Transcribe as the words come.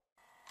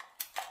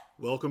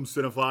Welcome,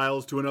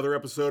 cinephiles, to another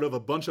episode of A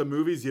Bunch of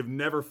Movies You've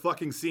Never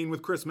Fucking Seen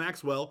with Chris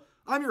Maxwell.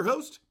 I'm your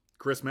host,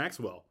 Chris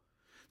Maxwell.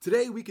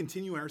 Today we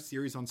continue our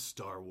series on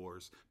Star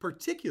Wars,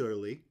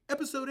 particularly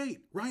Episode 8,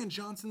 Rian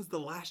Johnson's The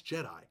Last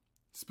Jedi.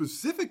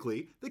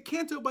 Specifically, the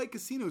Canto Bight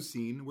Casino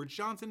scene where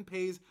Johnson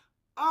pays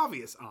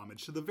obvious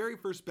homage to the very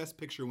first Best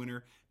Picture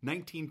winner,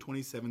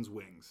 1927's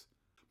Wings.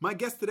 My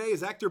guest today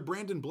is actor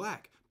Brandon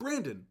Black.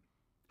 Brandon,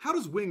 how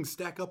does Wings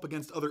stack up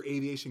against other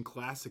aviation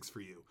classics for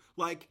you?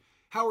 Like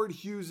Howard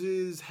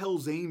Hughes'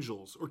 Hell's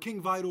Angels or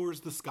King Vidor's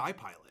The Sky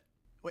Pilot.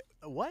 Wait,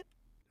 what?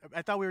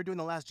 I thought we were doing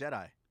The Last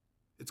Jedi.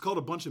 It's called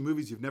A Bunch of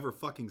Movies You've Never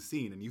Fucking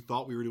Seen, and you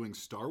thought we were doing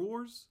Star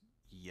Wars?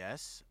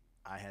 Yes,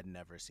 I had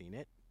never seen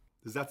it.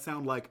 Does that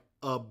sound like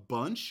a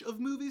bunch of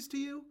movies to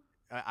you?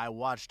 I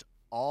watched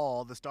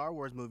all the Star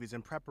Wars movies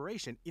in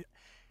preparation.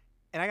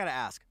 And I gotta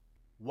ask,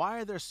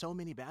 why are there so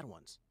many bad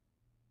ones?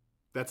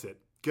 That's it.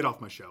 Get off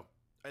my show.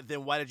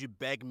 Then why did you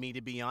beg me to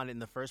be on it in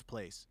the first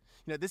place?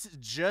 This is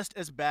just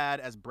as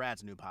bad as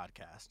Brad's new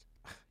podcast.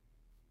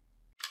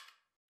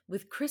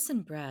 With Chris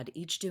and Brad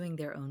each doing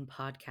their own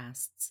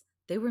podcasts,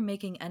 they were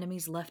making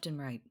enemies left and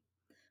right.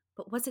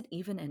 But was it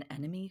even an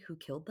enemy who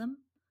killed them?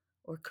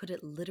 Or could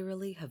it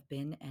literally have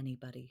been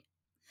anybody?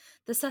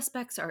 The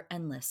suspects are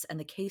endless and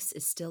the case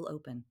is still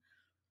open.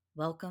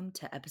 Welcome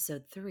to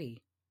episode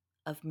 3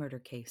 of Murder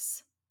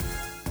Case.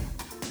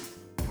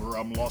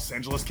 From Los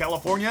Angeles,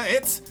 California,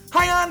 it's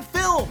High on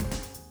Film!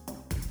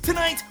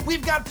 Tonight,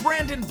 we've got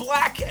Brandon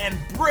Black and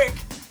Brick.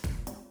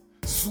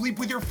 Sleep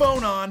with your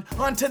phone on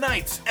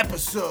tonight's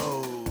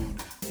episode.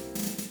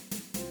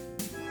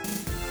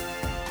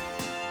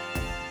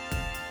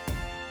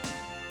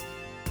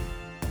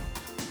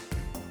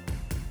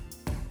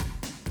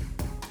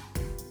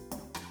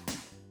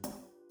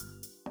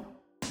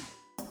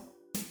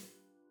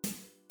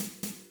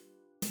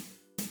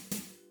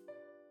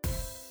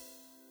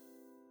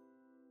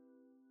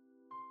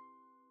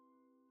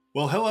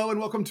 Well, hello and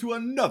welcome to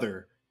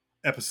another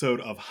episode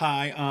of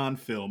High on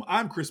Film.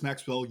 I'm Chris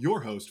Maxwell,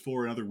 your host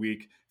for another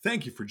week.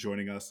 Thank you for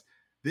joining us.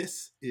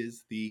 This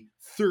is the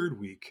third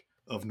week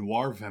of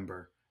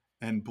Noirvember,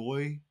 and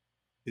boy,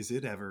 is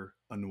it ever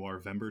a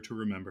Noirvember to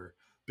remember,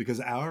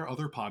 because our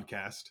other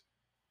podcast,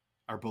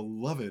 our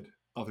beloved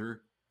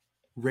other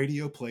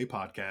radio play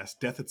podcast,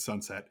 Death at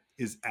Sunset,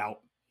 is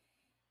out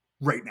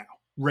right now.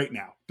 Right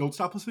now. Don't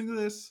stop listening to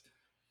this.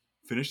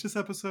 Finish this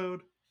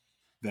episode.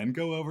 Then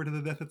go over to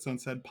the Death at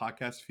Sunset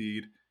podcast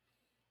feed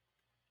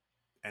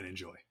and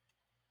enjoy.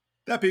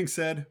 That being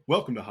said,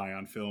 welcome to High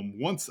on Film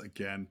once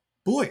again.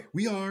 Boy,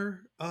 we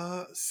are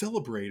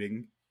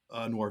celebrating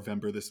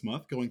Noirvember this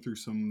month, going through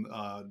some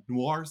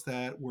noirs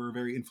that were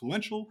very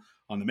influential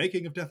on the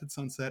making of Death at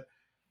Sunset.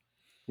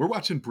 We're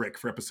watching Brick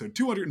for episode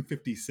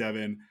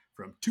 257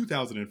 from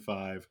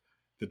 2005,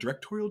 the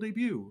directorial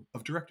debut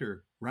of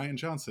director Rian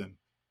Johnson.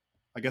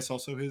 I guess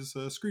also his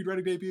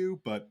screenwriting debut,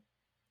 but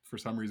for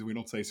some reason, we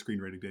don't say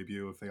screenwriting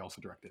debut if they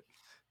also direct it.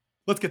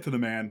 Let's get to the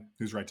man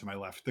who's right to my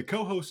left, the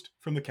co-host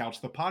from the couch,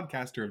 the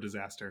podcaster of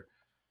disaster,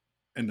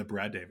 and the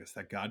Brad Davis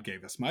that God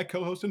gave us. My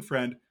co-host and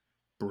friend,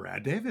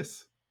 Brad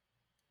Davis.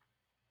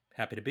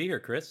 Happy to be here,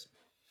 Chris.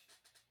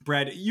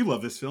 Brad, you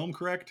love this film,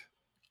 correct?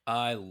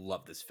 I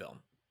love this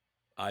film.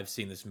 I've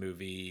seen this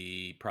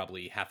movie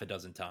probably half a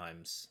dozen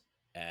times,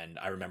 and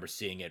I remember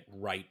seeing it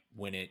right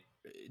when it,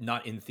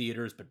 not in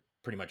theaters, but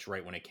pretty much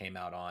right when it came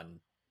out on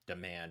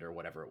demand or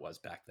whatever it was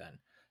back then,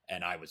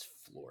 and I was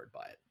floored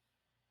by it.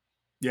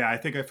 Yeah, I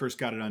think I first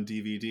got it on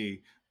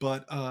DVD,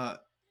 but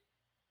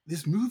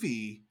this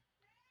movie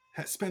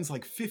spends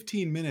like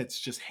 15 minutes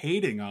just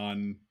hating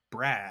on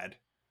Brad,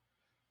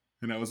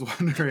 and I was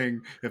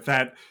wondering if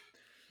that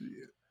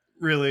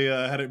really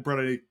brought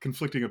any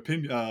conflicting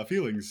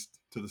feelings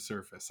to the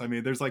surface. I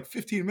mean, there's like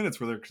 15 minutes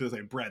where they're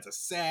saying Brad's a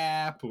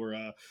sap,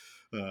 or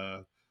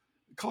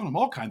calling him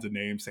all kinds of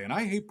names, saying,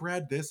 I hate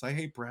Brad this, I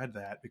hate Brad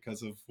that,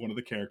 because of one of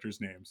the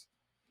characters' names.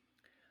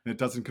 And it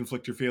doesn't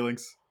conflict your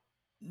feelings?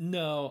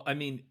 No, I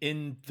mean,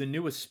 in the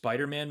newest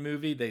Spider-Man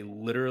movie, they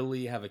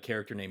literally have a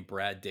character named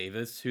Brad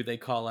Davis who they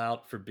call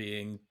out for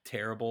being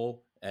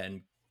terrible,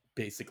 and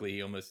basically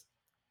he almost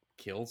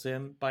kills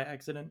him by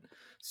accident.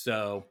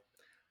 So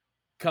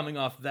coming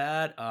off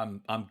that,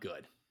 I'm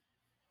good.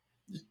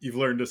 You've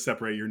learned to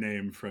separate your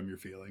name from your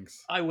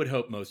feelings. I would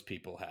hope most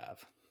people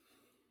have.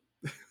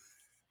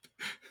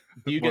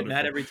 Do you get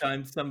mad every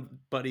time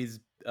somebody's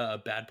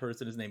bad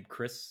person is named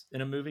Chris in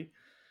a movie?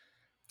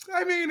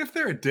 I mean, if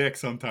they're a dick,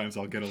 sometimes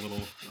I'll get a little,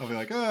 I'll be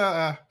like,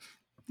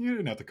 you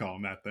didn't have to call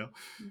him that, though.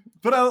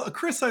 But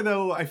Chris,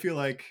 I feel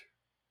like,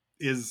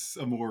 is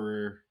a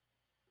more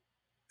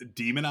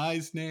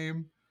demonized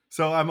name.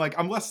 So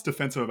I'm less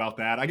defensive about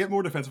that. I get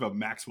more defensive about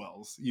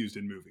Maxwell's used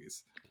in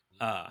movies.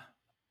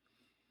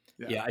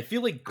 Yeah, I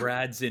feel like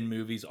Brads in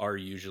movies are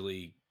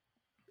usually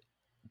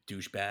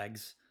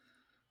douchebags.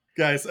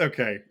 Guys,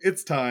 okay,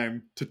 it's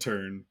time to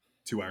turn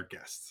to our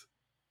guests.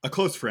 A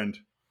close friend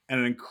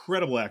and an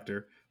incredible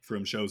actor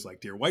from shows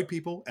like Dear White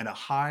People and a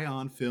High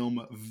on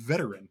Film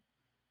veteran.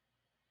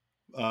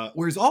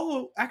 Where he's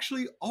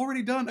actually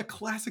already done a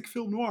classic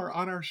film noir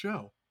on our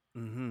show.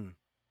 Mm-hmm.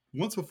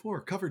 Once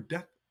before covered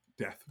Death,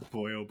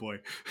 boy, oh boy.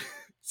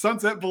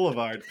 Sunset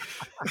Boulevard.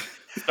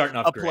 Starting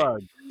off A great.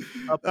 plug.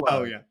 A plug.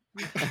 Oh, yeah.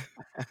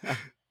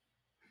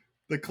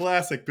 The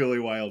classic Billy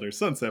Wilder,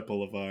 Sunset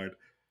Boulevard.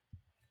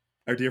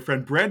 Our dear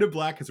friend Brandon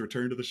Black has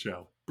returned to the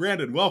show.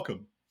 Brandon,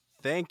 welcome.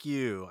 Thank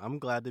you. I'm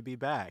glad to be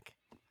back.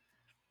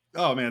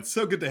 Oh, man, it's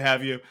so good to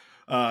have you.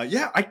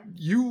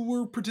 You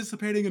were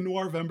participating in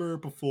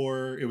Noirvember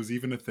before it was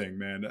even a thing,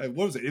 man.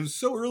 What was it? It was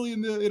so early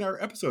in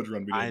our episodes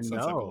run we did I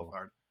Sunset know.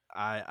 Boulevard.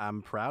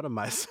 I'm proud of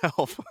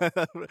myself.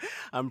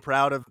 I'm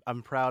proud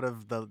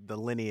of the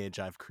lineage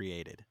I've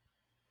created.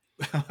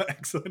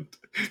 Excellent.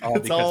 All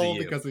It's because of all you.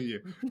 because of you.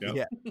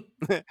 Yep.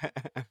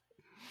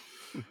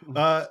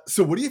 Yeah.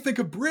 So what do you think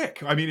of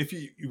Brick? I mean,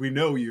 we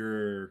know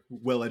you're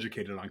well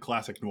educated on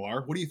classic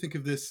noir. What do you think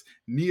of this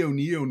neo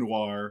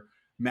noir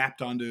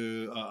mapped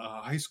onto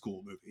a high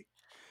school movie?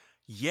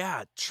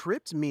 Yeah,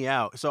 tripped me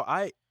out. So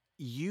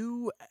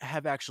you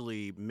have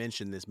actually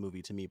mentioned this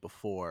movie to me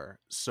before.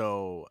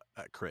 So,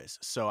 Chris,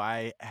 so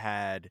I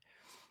had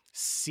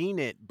seen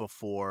it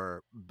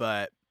before,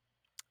 but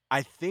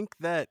I think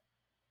that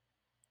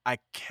I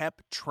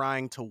kept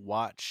trying to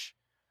watch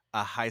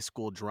a high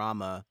school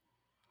drama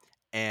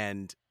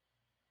and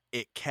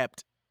it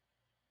kept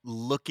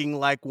looking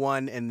like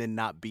one and then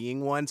not being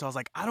one. So I was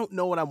like, I don't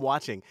know what I'm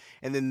watching.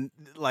 And then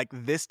like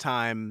this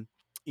time,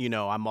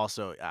 I'm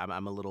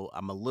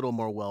a little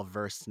more well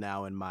versed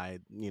now in my,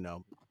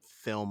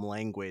 film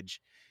language.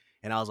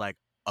 And I was like,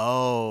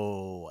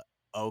 oh,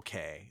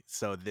 okay.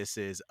 So this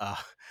is a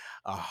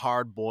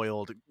hard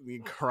boiled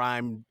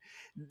crime,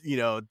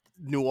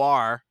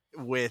 noir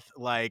with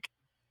like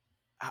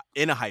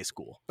in a high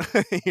school,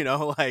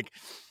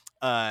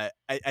 I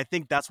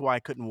think that's why I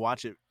couldn't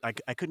watch it. I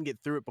couldn't get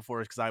through it before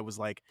because I was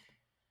like,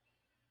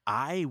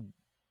 I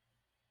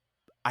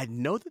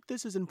know that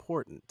this is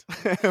important,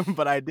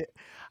 but I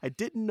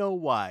didn't know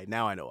why.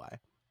 Now I know why.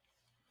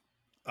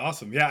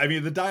 Awesome. Yeah, I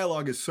mean the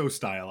dialogue is so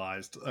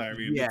stylized. I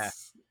mean, Yeah.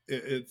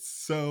 it's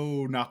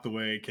so not the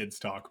way kids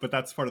talk, but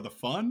that's part of the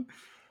fun.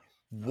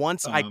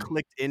 Once I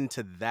clicked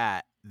into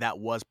that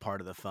was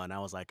part of the fun. I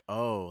was like,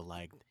 oh,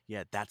 like,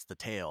 yeah, that's the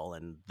tail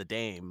and the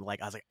dame.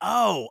 Like, I was like,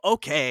 oh,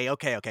 okay.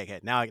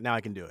 Now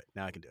I can do it.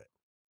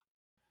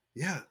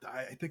 Yeah,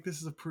 I think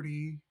this is a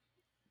pretty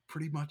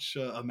much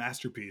a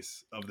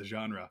masterpiece of the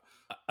genre.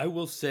 I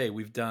will say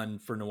we've done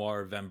for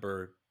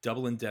Noirvember,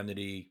 Double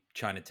Indemnity,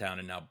 Chinatown,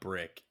 and now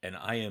Brick, and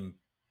I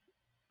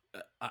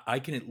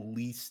can at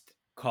least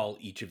call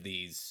each of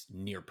these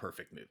near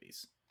perfect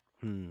movies.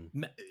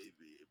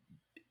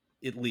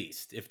 At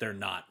least if they're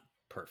not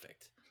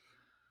perfect.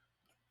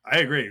 I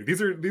agree.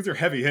 These are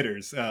heavy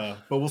hitters,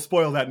 but we'll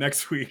spoil that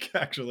next week.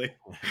 Actually,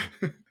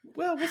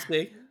 well, we'll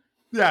see.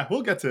 Yeah,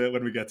 we'll get to it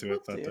when we get to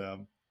it. But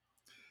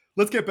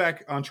let's get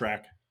back on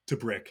track to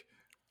Brick.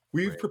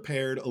 We've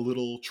prepared a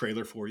little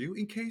trailer for you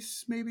in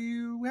case maybe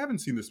you haven't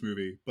seen this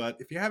movie. But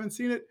if you haven't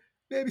seen it,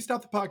 maybe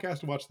stop the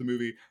podcast and watch the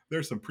movie.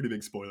 There's some pretty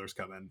big spoilers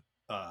coming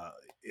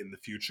in the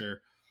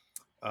future.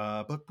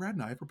 But Brad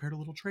and I have prepared a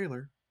little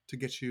trailer to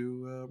get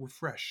you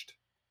refreshed.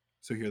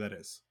 So here that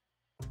is.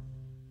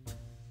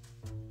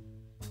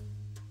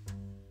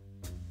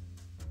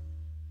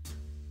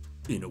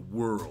 In a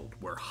world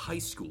where high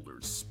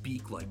schoolers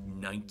speak like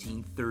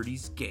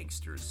 1930s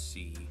gangsters,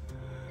 see.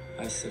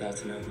 I set out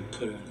to know who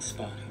put her on the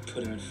spot, who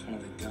put her in front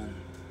of the gun.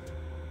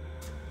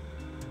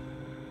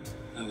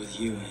 I was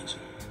you, Angel.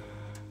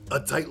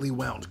 A tightly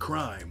wound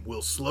crime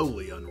will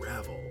slowly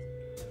unravel.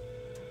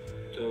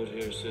 Dode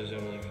here says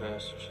Emily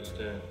Krasich is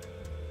dead.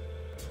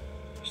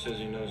 He says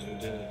he knows who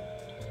did it.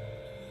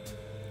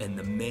 And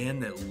the man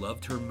that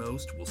loved her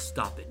most will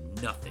stop at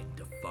nothing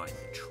to find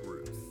the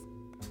truth.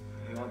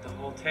 You want the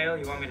whole tale?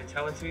 You want me to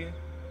tell it to you?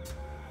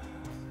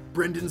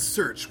 Brendan's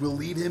search will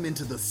lead him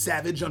into the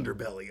savage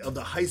underbelly of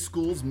the high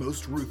school's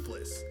most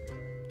ruthless.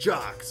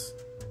 Jocks,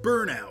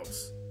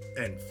 burnouts,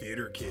 and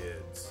theater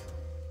kids.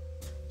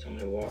 Tell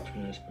me to walk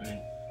from this,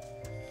 Brian.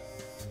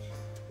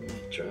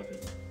 Drop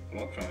it.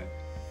 Walk from it.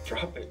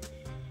 Drop it.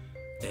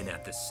 And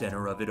at the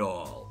center of it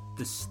all,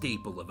 the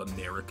staple of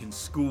American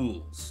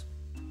schools,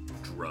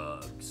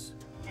 drugs.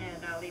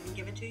 And I'll even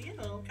give it to you in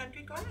a little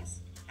country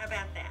glass. How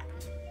about that?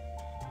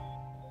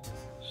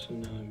 So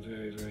now I'm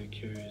very, very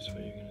curious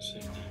what you're gonna say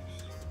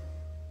next.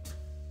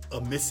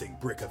 A missing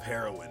brick of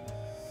heroin.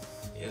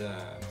 It,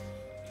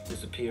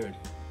 disappeared.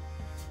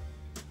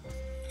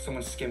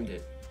 Someone skimmed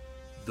it.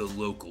 The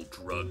local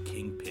drug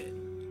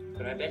kingpin.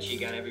 But I bet you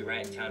got every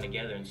rat in town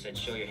together and said,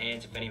 show your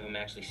hands if any of them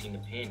actually seen the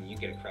pin. You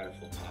get a crowd of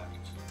full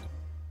pockets.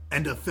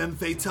 And a femme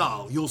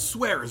fatale you'll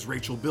swear is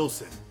Rachel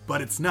Bilson,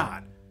 but it's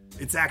not.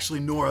 It's actually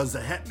Nora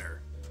Zahetner.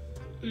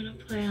 I'm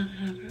gonna play on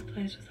whoever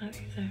plays without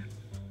you there.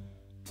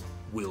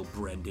 Will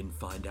Brendan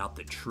find out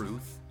the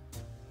truth?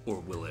 Or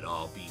will it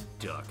all be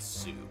duck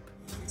soup?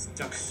 It's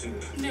duck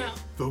soup. No.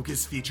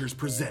 Focus Features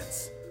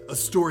presents a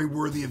story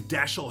worthy of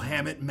Dashiell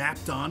Hammett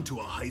mapped onto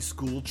a high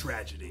school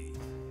tragedy.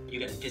 You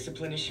got a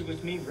discipline issue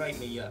with me? Write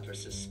me up or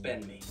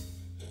suspend me.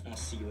 I'll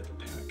see you at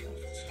the parent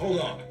conference. Hold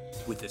on.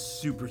 With a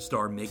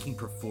superstar-making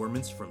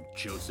performance from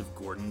Joseph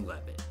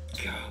Gordon-Levitt.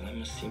 God, that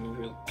must seem a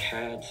real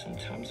cad.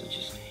 Sometimes I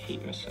just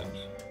hate myself.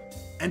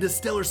 And a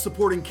stellar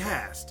supporting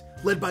cast,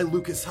 led by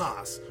Lucas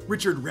Haas,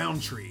 Richard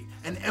Roundtree,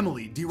 and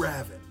Emily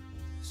DeRavin.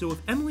 So if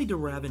Emily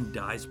DeRavin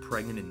dies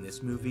pregnant in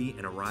this movie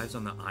and arrives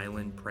on the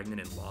island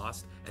pregnant and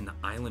lost, and the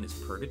island is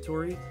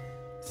purgatory,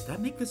 does that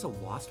make this a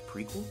Lost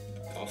prequel?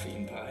 Coffee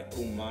and pie,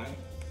 oh my.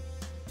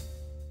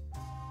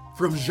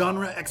 From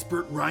genre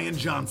expert Ryan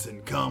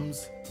Johnson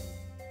comes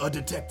a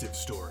detective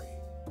story.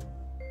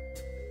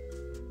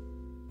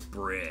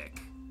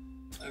 Brick.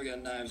 I've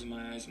got knives in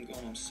my eyes. I'm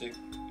going home sick.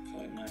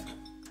 Call it night.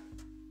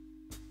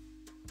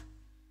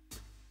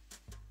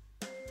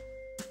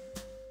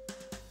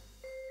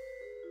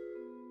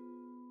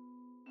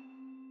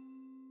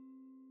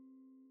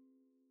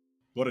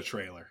 What a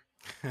trailer.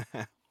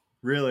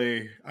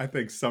 Really, I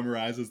think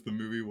summarizes the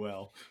movie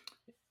well.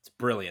 It's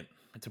brilliant.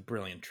 It's a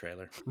brilliant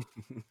trailer.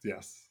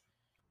 Yes.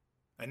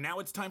 And now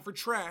it's time for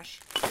Trash.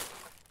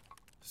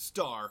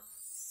 Star.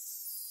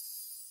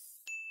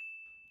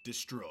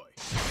 Destroy.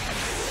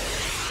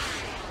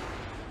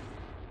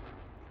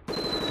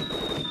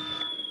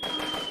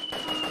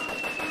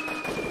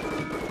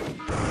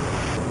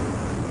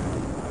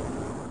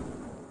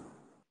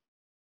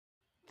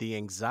 The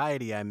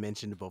anxiety I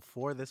mentioned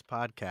before this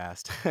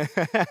podcast,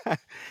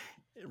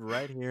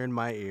 right here in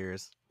my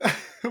ears.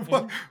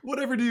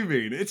 Whatever do you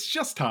mean? It's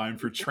just time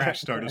for Trash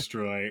Star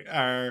Destroy,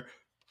 our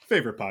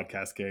favorite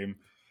podcast game.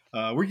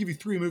 We give you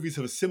 3 movies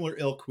of a similar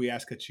ilk. We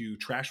ask that you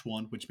trash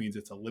one, which means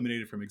it's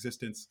eliminated from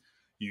existence.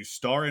 You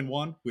star in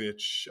one,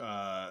 which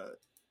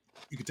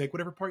you can take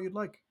whatever part you'd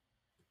like.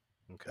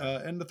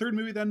 Okay. And the third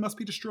movie then must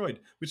be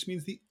destroyed, which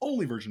means the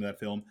only version of that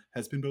film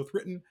has been both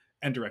written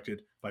and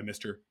directed by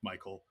Mr.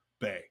 Michael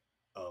Bay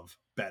of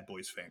Bad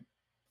Boys fame.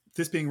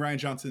 This being Ryan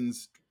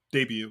Johnson's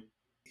debut,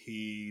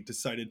 he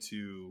decided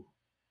to,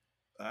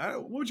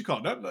 what would you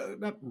call it?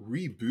 Not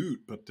reboot,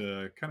 but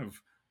kind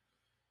of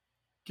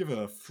give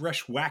a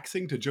fresh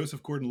waxing to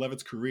Joseph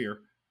Gordon-Levitt's career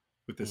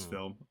with this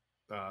film.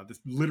 This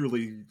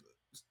literally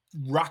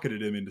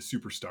rocketed him into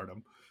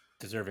superstardom.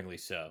 Deservingly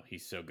so.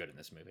 He's so good in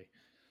this movie.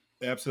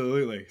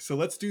 Absolutely. So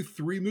let's do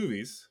 3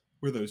 movies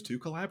where those two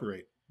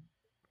collaborate.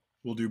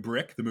 We'll do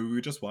Brick, the movie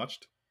we just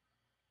watched.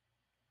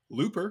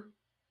 Looper,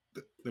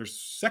 their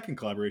second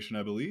collaboration,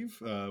 I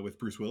believe, with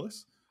Bruce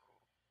Willis.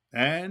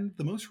 And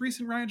the most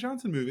recent Ryan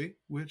Johnson movie,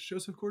 which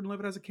Joseph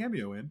Gordon-Levitt has a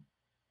cameo in,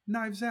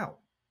 Knives Out.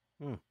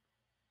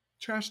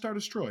 Trash Star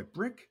Destroy.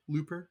 Brick,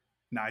 Looper,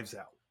 Knives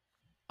Out.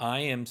 I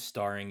am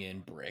starring in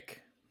Brick.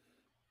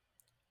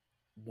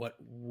 What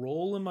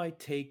role am I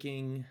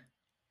taking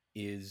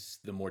is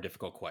the more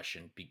difficult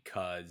question,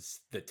 because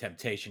the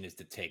temptation is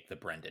to take the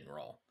Brendan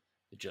role,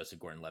 the Joseph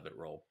Gordon-Levitt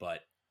role, but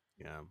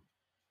Yeah.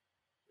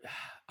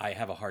 I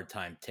have a hard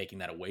time taking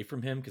that away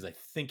from him because I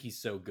think he's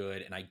so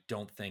good, and I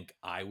don't think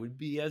I would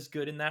be as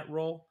good in that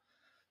role.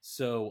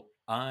 So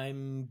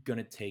I'm going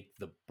to take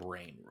the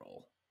Brain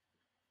role.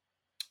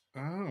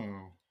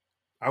 Oh.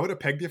 I would have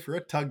pegged you for a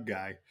tug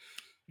guy.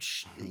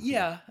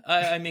 Yeah,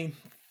 I mean,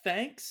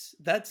 thanks.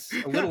 That's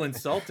a little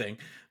insulting.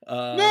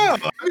 No,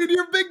 I mean,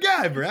 you're a big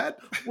guy, Brad.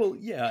 Well,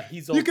 yeah,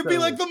 he's also... You could be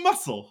like the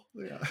muscle.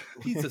 Yeah.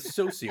 He's a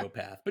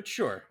sociopath, but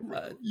sure.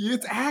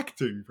 It's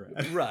acting,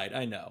 Brad. Right,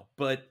 I know.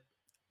 But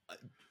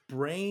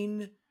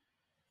Brain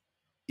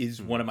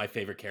is one of my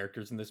favorite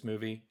characters in this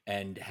movie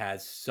and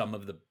has some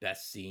of the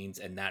best scenes,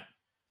 and that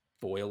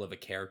foil of a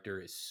character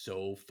is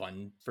so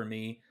fun for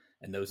me,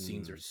 and those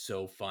scenes are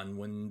so fun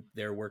when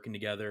they're working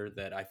together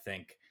that I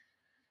think,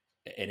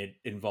 and it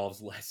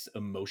involves less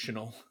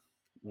emotional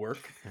work.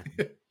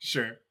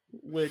 Sure.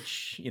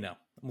 Which, you know,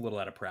 I'm a little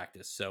out of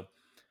practice. So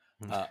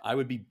I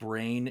would be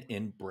Brain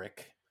in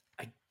Brick.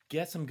 I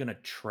guess I'm going to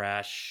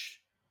trash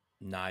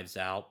Knives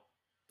Out.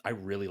 I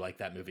really like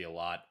that movie a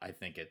lot. I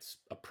think it's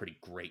a pretty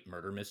great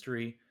murder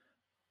mystery.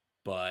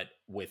 But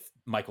with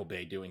Michael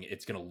Bay doing it,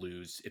 it's going to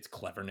lose its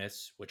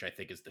cleverness, which I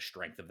think is the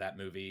strength of that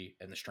movie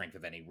and the strength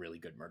of any really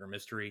good murder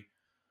mystery.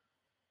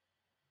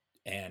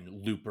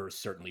 And Looper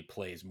certainly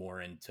plays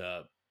more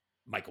into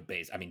Michael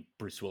Bay's. I mean,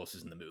 Bruce Willis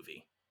is in the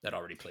movie. That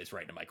already plays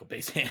right into Michael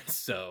Bay's hands.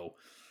 So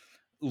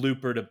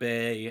Looper to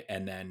Bay,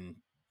 and then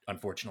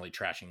unfortunately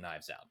trashing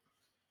Knives Out.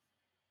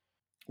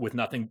 With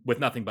nothing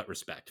but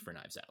respect for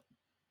Knives Out.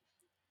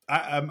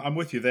 I'm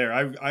with you there.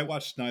 I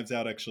watched Knives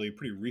Out actually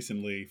pretty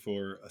recently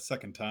for a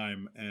second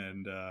time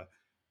and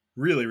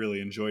really, really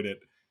enjoyed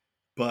it.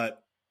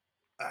 But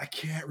I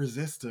can't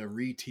resist a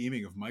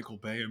re-teaming of Michael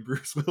Bay and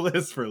Bruce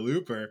Willis for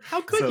Looper.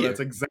 How could you? So that's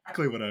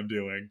exactly what I'm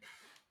doing.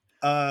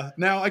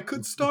 Now I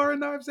could star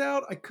in Knives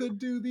Out. I could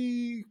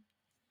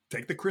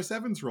take the Chris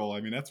Evans role.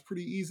 I mean, that's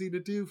pretty easy to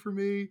do for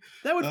me.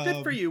 That would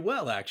fit for you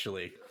well,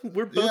 actually.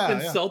 We're both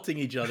insulting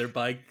each other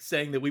by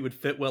saying that we would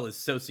fit well as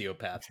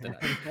sociopaths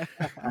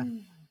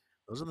tonight.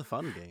 Those are the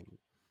fun games.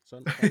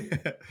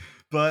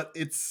 But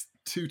it's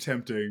too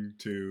tempting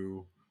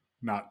to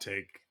not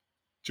take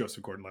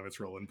Joseph Gordon-Levitt's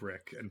role in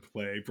Brick and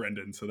play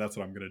Brendan, so that's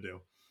what I'm going to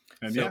do.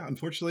 And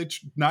unfortunately,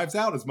 Knives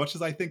Out, as much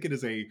as I think it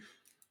is a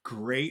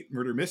great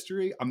murder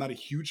mystery. I'm not a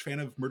huge fan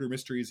of murder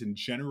mysteries in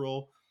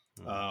general,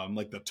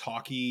 like the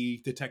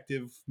talky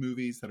detective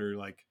movies that are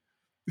like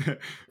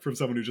from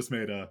someone who just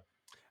made a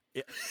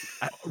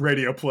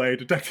radio play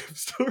detective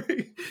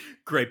story.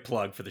 Great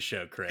plug for the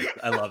show, Chris.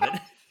 I love it.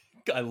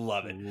 I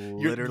love it.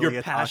 Literally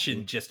Your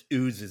passion just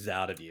oozes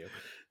out of you.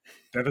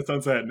 Death at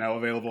Sunset, now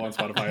available on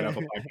Spotify and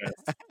Apple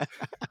Podcasts.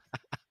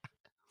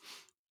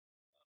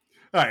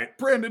 All right,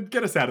 Brandon,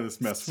 get us out of this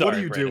mess. Sorry, what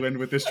are you Brandon. doing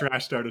with this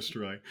Trash Star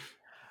Destroy?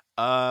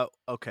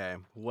 Okay.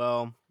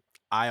 Well,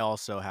 I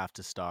also have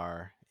to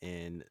star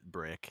in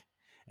Brick,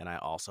 and I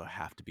also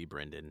have to be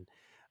Brendan.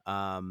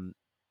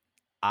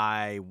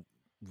 I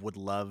would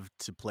love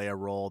to play a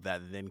role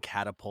that then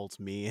catapults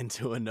me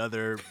into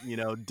another,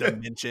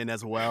 dimension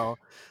as well.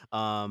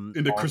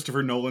 Into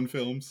Christopher Nolan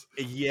films.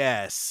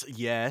 Yes,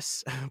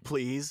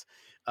 please.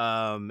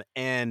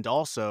 And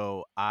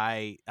also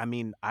I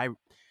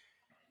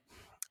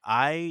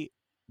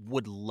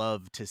would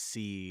love to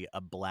see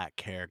a Black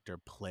character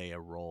play a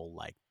role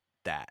like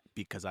that,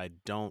 because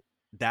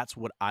that's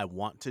what I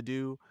want to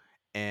do.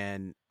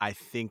 And I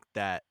think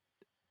that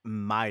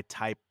my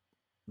type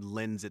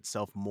lends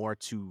itself more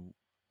to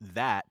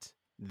that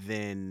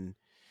than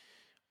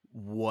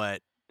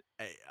what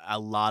a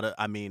lot of,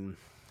 I'm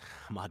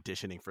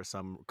auditioning for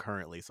some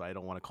currently, so I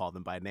don't want to call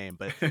them by name,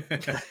 but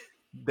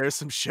there's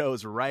some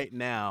shows right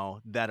now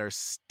that are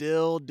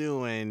still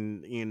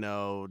doing,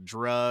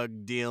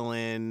 drug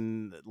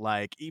dealing,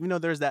 like, even though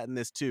there's that in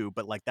this too,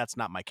 but like, that's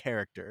not my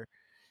character,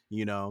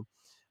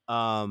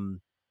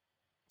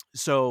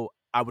 so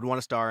I would want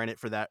to star in it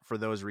for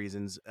those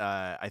reasons.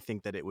 I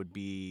think that it would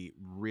be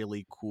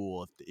really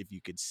cool if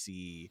you could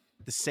see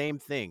the same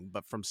thing,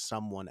 but from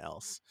someone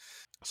else.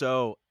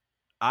 So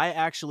I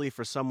actually,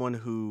 for someone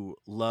who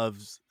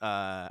loves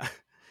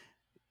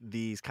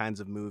these kinds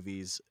of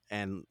movies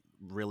and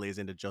really is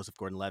into Joseph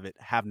Gordon-Levitt,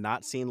 have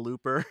not seen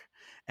Looper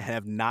and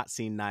have not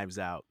seen Knives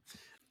Out.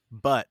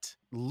 But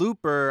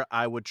Looper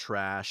I would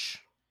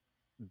trash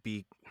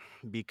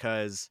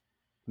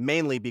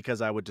mainly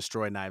because I would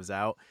destroy Knives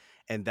Out,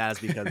 and that is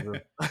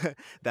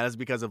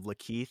because of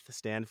Lakeith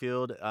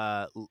Stanfield.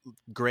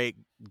 Great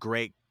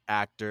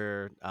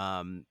actor.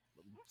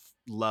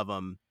 Love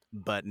him.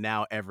 But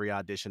now every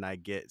audition I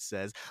get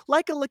says,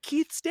 like a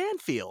Lakeith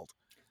Stanfield.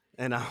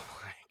 And I'm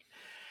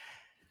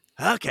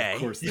like, okay.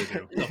 Of course they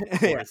do. Of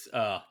course.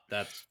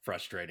 That's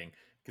frustrating,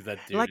 because that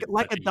dude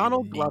like a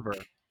Donald Glover.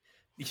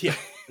 Yeah.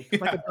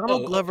 Like a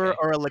Donald Glover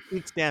or a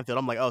Lakeith Stanfield.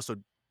 I'm like, oh, so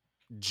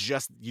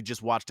you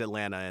just watched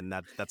Atlanta and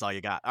that's all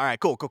you got. All right,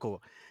 cool.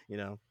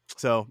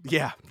 So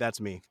yeah, that's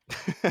me.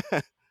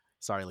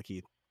 Sorry,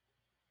 Lakeith.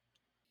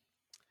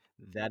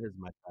 That is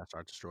my Trash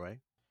Star Destroy.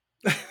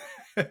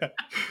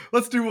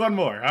 Let's do one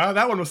more.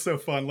 That one was so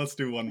fun. Let's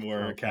do one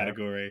more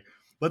category.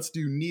 Let's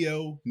do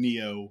neo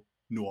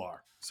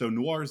noir. So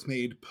noir is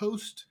made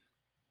post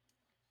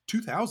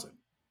 2000.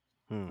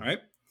 All right.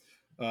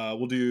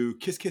 We'll do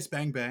Kiss Kiss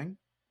Bang Bang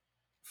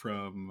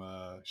from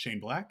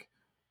Shane Black.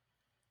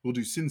 We'll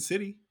do Sin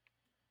City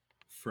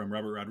from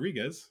Robert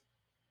Rodriguez.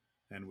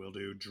 And we'll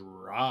do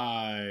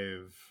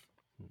Drive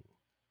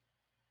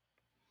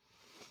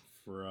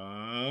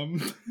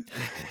from...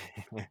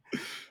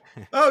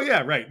 Oh,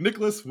 yeah, right.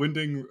 Nicholas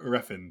Winding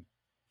Refn.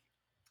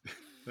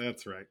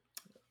 That's right.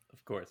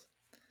 Of course.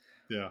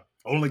 Yeah.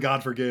 Only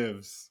God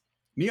Forgives.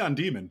 Neon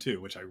Demon,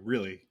 too, which I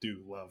really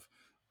do love.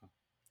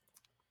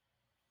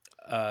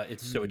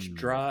 It's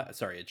Drive.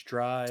 It's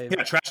Drive.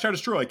 Yeah, Trash Star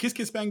Destroy. Kiss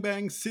Kiss Bang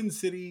Bang, Sin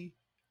City,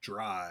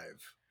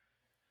 Drive.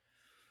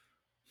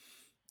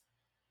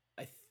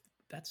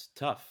 That's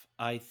tough.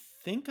 I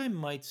think I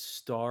might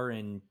star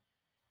in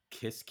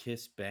Kiss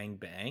Kiss Bang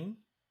Bang,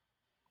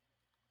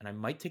 and I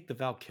might take the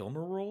Val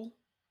Kilmer role.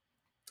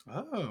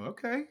 Oh,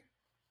 okay.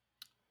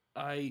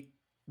 I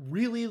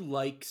really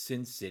like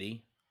Sin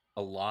City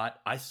a lot.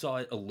 I saw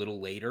it a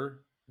little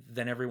later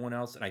than everyone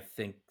else, and I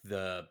think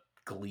the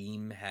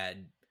Gleam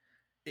had...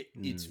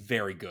 It's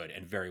very good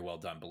and very well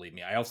done, believe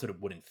me. I also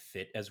wouldn't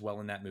fit as well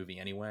in that movie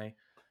anyway.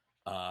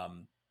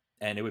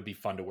 And it would be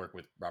fun to work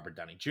with Robert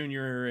Downey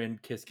Jr.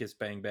 and Kiss Kiss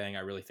Bang Bang.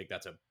 I really think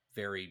that's a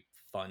very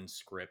fun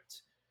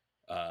script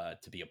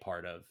to be a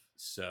part of.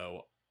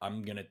 So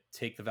I'm going to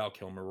take the Val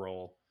Kilmer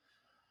role,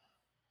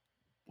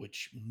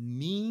 which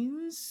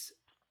means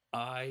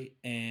I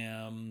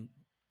am,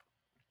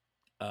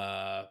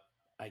 I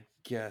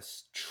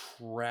guess,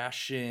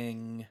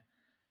 trashing...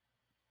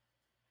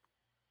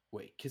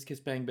 Wait, Kiss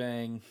Kiss Bang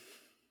Bang...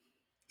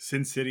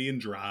 Sin City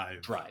and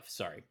Drive.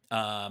 Sorry.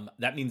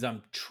 That means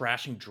I'm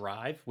trashing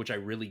Drive, which I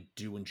really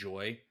do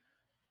enjoy,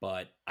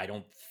 but I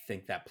don't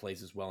think that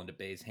plays as well into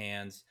Bay's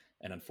hands.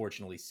 And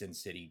unfortunately, Sin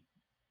City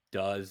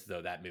does,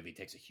 though that movie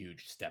takes a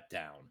huge step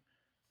down,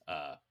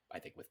 I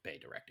think, with Bay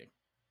directing.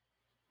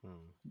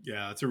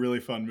 Yeah, it's a really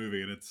fun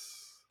movie, and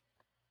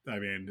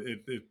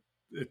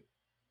it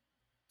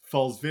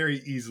falls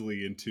very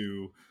easily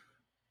into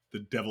the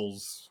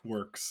devil's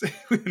works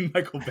in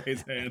Michael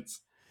Bay's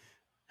hands.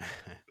 Uh,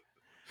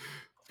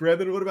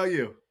 Brandon, what about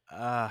you?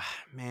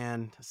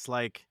 Man, it's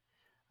like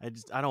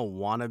I don't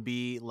want to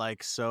be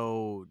like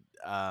so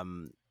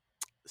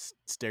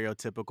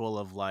stereotypical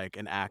of like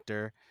an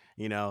actor,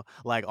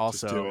 like Just do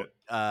also it.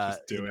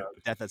 Just do it.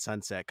 Death at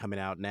Sunset coming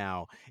out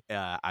now.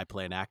 I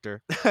play an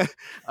actor.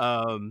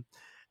 um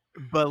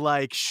but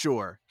like,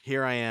 sure,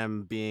 here I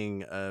am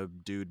being a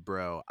dude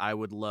bro. I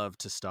would love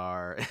to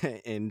star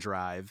in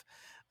Drive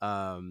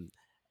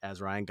as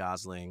Ryan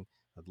Gosling.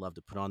 I'd love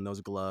to put on those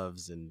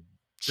gloves and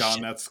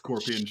Don that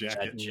scorpion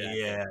jacket.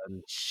 yeah,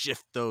 and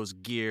shift those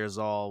gears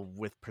all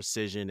with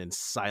precision and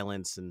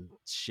silence and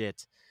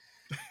shit.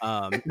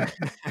 Um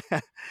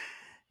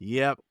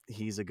Yep,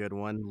 he's a good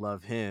one.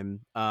 Love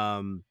him.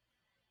 I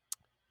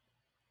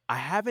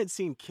haven't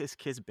seen Kiss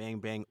Kiss Bang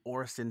Bang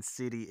or Sin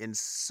City in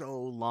so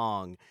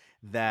long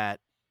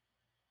that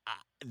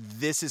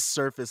this is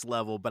surface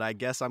level, but I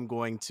guess I'm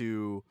going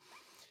to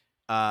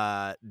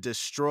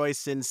destroy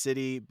Sin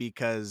City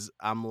because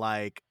I'm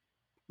like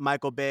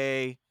Michael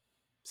Bay,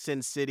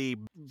 Sin City,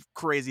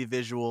 crazy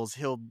visuals.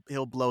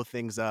 He'll blow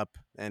things up,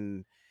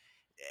 and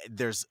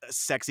there's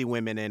sexy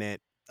women in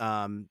it.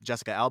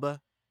 Jessica Alba.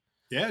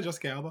 Yeah,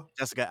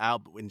 Jessica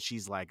Alba, when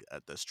she's like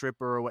the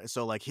stripper or what.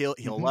 So like he'll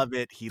love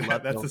it. He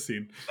loves that's the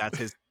scene.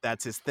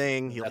 That's his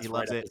thing. He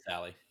loves it.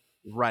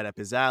 Right up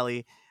his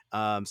alley.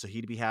 So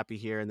he'd be happy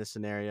here in this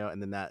scenario.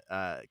 And then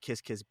that Kiss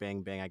Kiss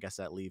Bang Bang, I guess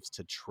that leaves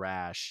to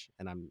trash.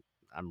 And I'm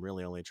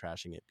really only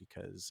trashing it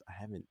because I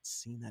haven't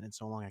seen that in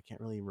so long. I can't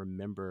really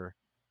remember.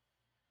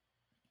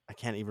 I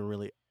can't even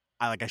really.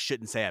 I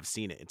shouldn't say I've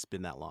seen it. It's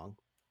been that long.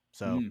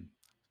 So.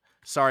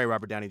 Sorry,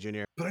 Robert Downey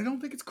Jr. But I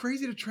don't think it's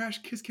crazy to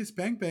trash Kiss Kiss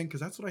Bang Bang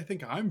because that's what I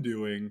think I'm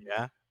doing.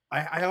 Yeah.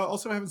 I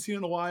also haven't seen it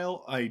in a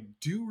while. I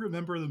do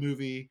remember the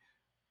movie,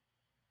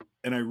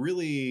 and I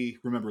really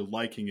remember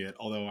liking it,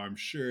 although I'm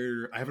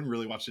sure I haven't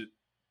really watched it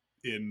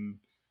in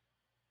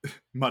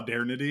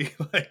modernity,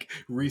 like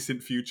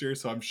recent future,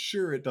 so I'm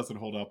sure it doesn't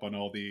hold up on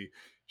all the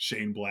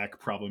Shane Black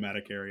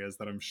problematic areas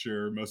that I'm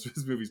sure most of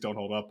his movies don't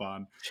hold up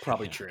on.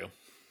 Probably true.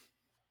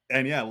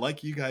 And yeah,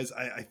 like you guys,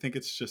 I think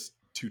it's just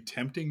too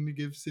tempting to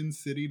give Sin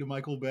City to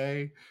Michael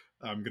Bay.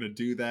 I'm gonna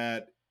do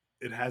that.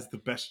 It has the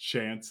best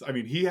chance. I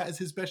mean, he has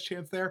his best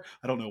chance there.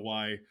 I don't know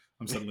why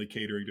I'm suddenly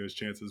catering to his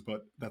chances,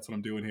 but that's what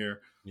I'm doing here.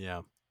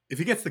 Yeah. If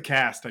he gets the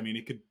cast, I mean,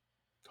 he could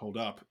hold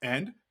up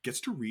and gets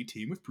to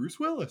re-team with Bruce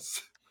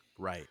Willis.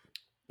 Right.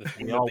 The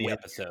theme of the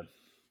episode.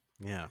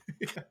 Yeah.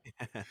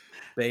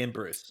 Bay and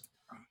Bruce.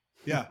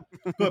 Yeah.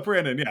 But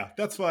Brandon, yeah,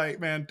 that's why,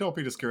 man, don't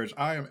be discouraged.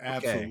 I am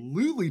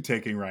absolutely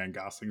taking Ryan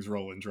Gosling's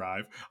role in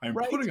Drive. I'm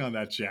putting on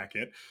that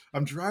jacket.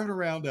 I'm driving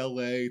around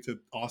LA to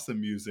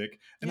awesome music,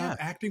 and I'm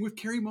acting with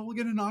Carey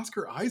Mulligan and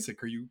Oscar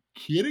Isaac. Are you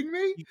kidding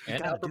me?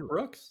 And Albert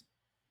Brooks.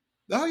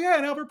 Oh yeah,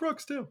 and Albert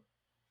Brooks too.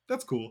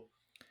 That's cool.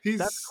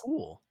 That's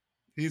cool.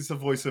 He's the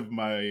voice of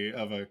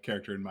a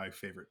character in my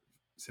favorite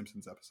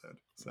Simpsons episode.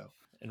 So.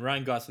 And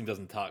Ryan Gosling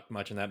doesn't talk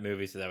much in that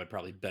movie, so that would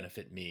probably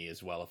benefit me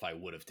as well if I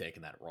would have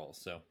taken that role.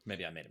 So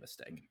maybe I made a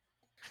mistake.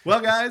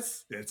 Well,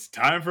 guys, it's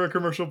time for a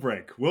commercial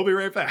break. We'll be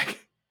right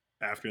back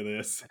after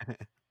this.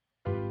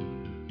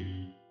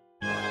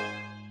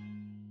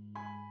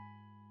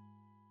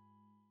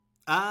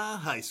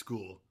 High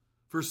school.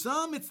 For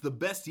some, it's the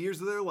best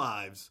years of their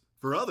lives.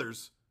 For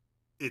others,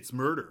 it's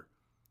murder.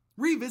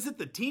 Revisit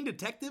the teen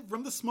detective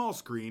from the small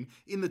screen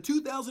in the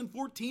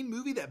 2014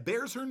 movie that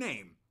bears her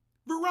name,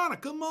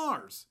 Veronica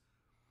Mars.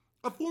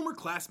 A former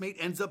classmate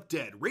ends up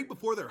dead right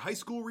before their high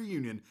school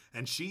reunion,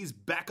 and she's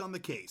back on the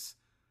case.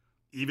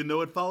 Even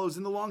though it follows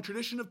in the long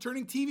tradition of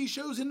turning TV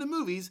shows into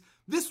movies,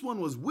 this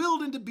one was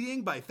willed into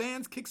being by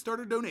fans'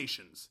 Kickstarter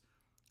donations.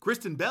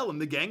 Kristen Bell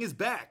and the gang is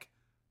back.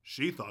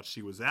 She thought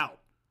she was out.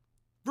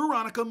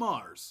 Veronica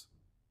Mars.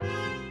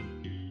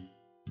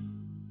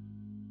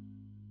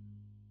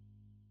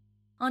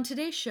 On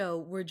today's show,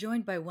 we're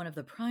joined by one of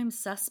the prime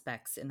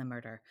suspects in the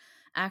murder,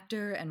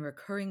 actor and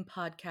recurring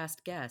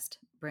podcast guest,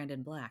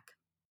 Brandon Black.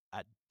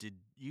 Did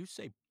you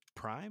say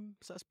prime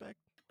suspect?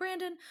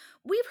 Brandon,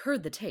 we've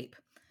heard the tape.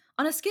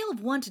 On a scale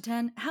of 1 to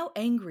 10, how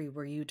angry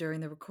were you during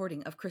the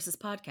recording of Chris's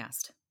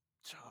podcast?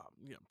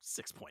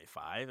 6.5.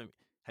 I mean,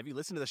 have you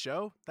listened to the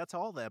show? That's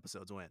how all the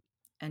episodes went.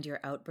 And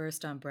your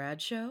outburst on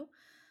Brad's show?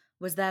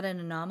 Was that an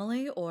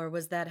anomaly, or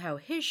was that how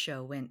his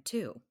show went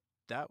too?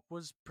 That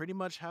was pretty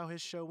much how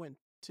his show went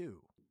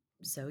too.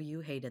 So you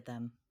hated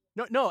them?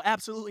 No,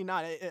 absolutely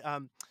not.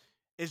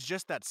 It's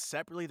just that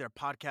separately their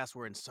podcasts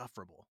were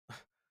insufferable.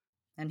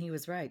 And he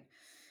was right.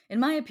 In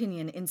my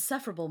opinion,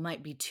 insufferable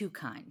might be too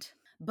kind.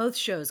 Both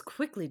shows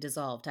quickly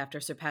dissolved after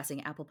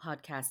surpassing Apple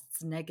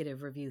Podcasts'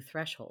 negative review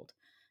threshold.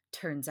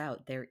 Turns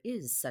out there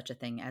is such a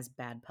thing as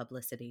bad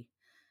publicity.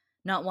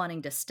 Not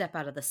wanting to step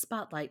out of the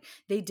spotlight,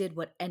 they did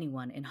what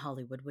anyone in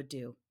Hollywood would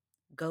do.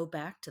 Go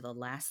back to the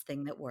last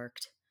thing that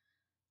worked.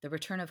 The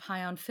return of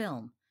High on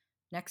Film,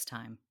 next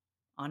time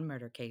on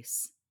Murder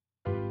Case.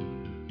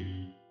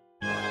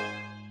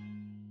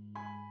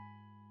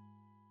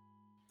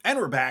 And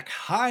we're back,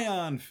 High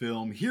on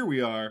Film. Here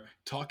we are,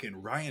 talking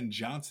Rian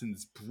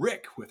Johnson's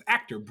Brick with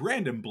actor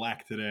Brandon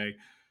Black today.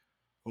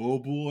 Oh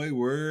boy,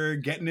 we're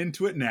getting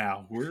into it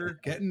now. We're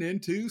getting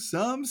into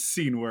some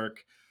scene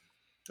work.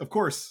 Of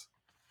course,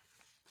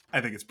 I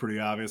think it's pretty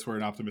obvious we're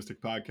an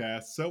optimistic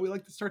podcast, so we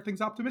like to start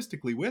things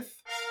optimistically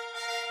with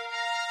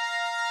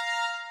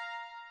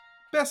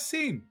best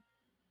scene.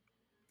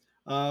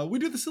 We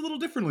do this a little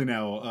differently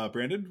now,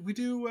 Brandon. We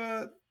do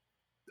a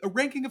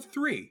ranking of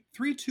 3,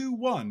 3, 2,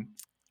 1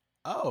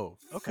 Oh,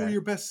 for okay.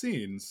 your best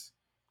scenes.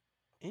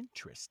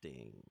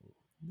 Interesting.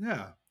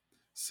 Yeah.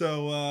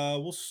 So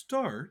we'll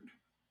start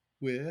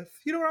with,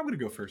 you know what, I'm going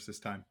to go first this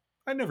time.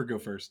 I never go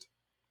first.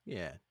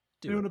 Yeah.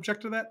 Anyone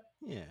object to that?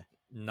 Yeah.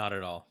 Not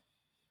at all.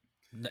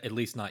 At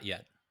least not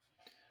yet.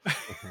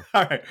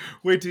 All right.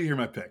 Wait till you hear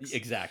my picks.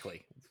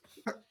 Exactly.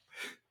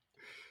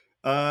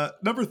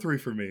 Number 3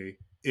 for me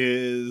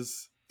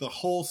is the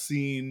whole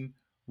scene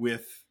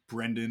with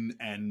Brendan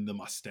and the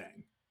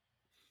Mustang.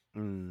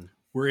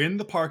 We're in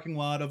the parking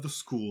lot of the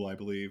school, I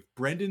believe.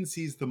 Brendan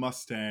sees the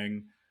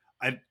Mustang.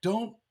 I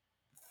don't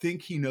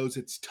think he knows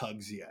it's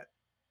Tug's yet,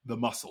 the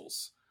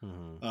muscles.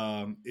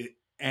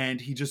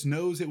 And he just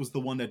knows it was the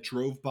one that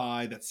drove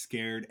by that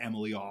scared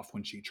Emily off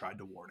when she tried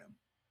to warn him.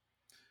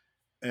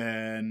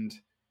 And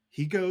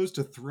he goes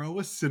to throw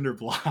a cinder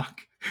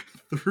block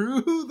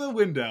through the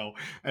window,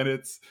 and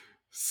it's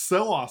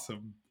so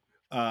awesome.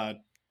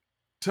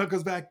 Tug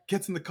goes back,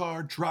 gets in the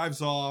car,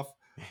 drives off,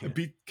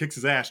 kicks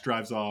his ass,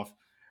 drives off,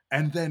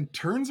 and then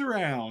turns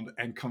around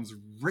and comes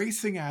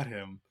racing at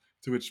him,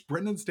 to which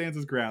Brendan stands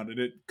his ground, and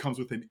it comes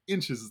within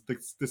inches.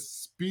 This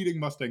speeding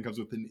Mustang comes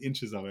within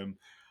inches of him.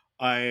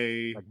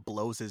 Like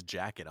blows his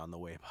jacket on the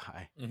way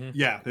by.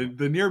 Yeah,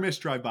 the near miss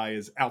drive by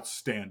is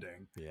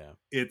outstanding. Yeah.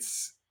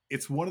 It's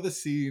one of the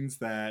scenes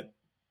that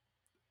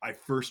I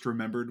first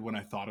remembered when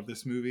I thought of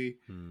this movie.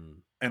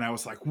 And I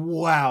was like,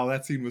 wow,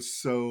 that scene was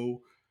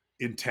so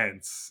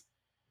intense.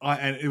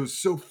 And it was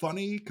so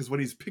funny because when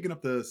he's picking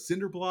up the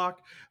cinder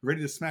block,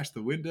 ready to smash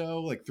the window,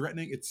 like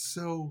threatening, it's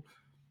so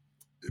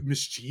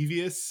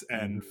mischievous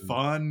and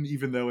fun,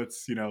 even though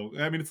it's, it's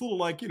a little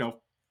like,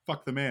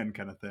 fuck the man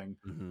kind of thing.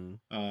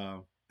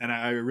 And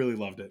I really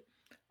loved it.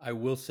 I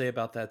will say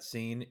about that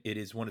scene, it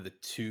is one of the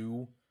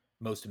 2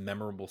 most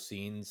memorable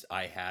scenes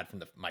I had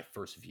from my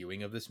first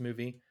viewing of this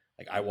movie.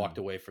 Like I walked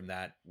away from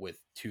that with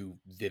 2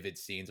 vivid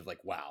scenes of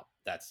like, wow,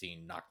 that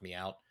scene knocked me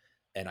out.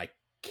 And I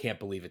can't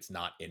believe it's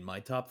not in my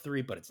top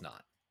 3, but it's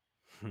not.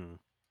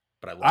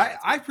 But I love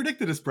I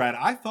predicted this, Brad.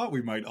 I thought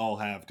we might all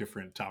have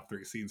different top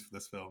 3 scenes for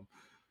this film.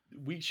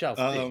 We shall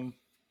see.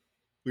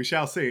 We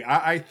shall see.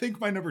 I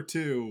think my number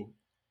 2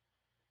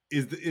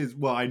 is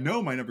I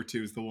know my number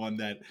 2 is the one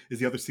that is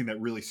the other scene that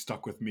really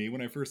stuck with me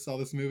when I first saw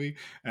this movie,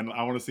 and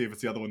I want to see if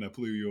it's the other one that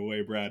blew you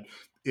away, Brad.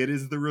 It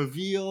is the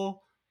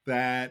reveal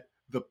that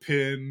the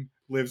Pin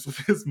lives with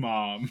his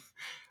mom,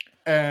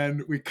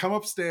 and we come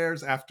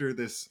upstairs after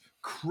this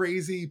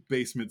crazy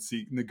basement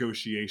seat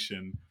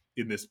negotiation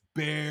in this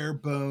bare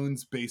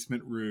bones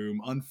basement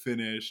room,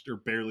 unfinished or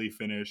barely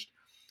finished.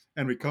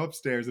 And we come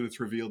upstairs and it's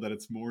revealed that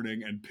it's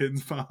morning, and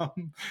Pin's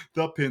mom,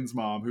 the Pin's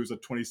mom, who's a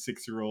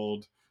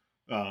 26-year-old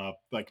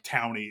like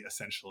townie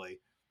essentially,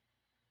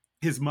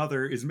 his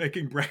mother is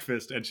making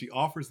breakfast and she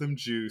offers them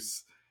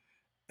juice,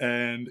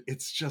 and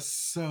it's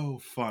just so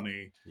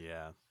funny.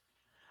 Yeah,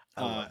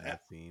 I love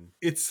that scene.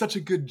 It's such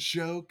a good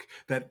joke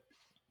that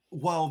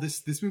while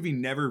this movie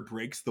never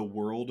breaks the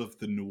world of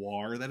the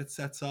noir that it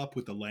sets up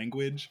with the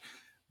language,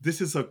 this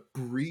is a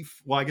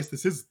brief, I guess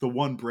this is the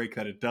one break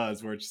that it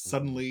does, where it's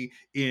suddenly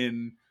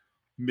in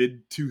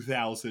mid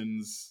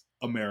 2000s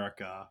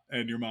America,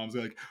 and your mom's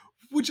like,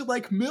 would you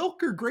like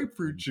milk or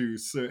grapefruit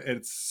juice? And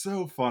it's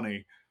so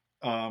funny.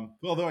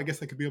 Although I guess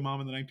that could be a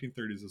mom in the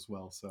 1930s as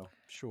well. So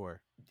sure.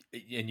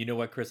 And you know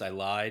what, Chris? I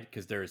lied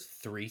because there's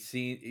 3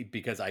 scenes,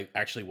 because I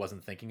actually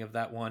wasn't thinking of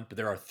that one, but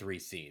there are 3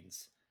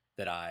 scenes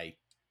that I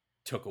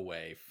took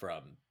away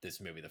from this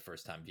movie the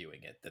first time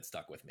viewing it that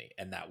stuck with me,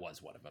 and that was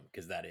one of them,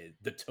 because that is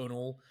the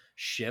tonal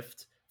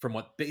shift from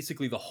what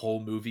basically the whole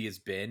movie has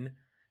been,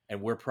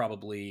 and we're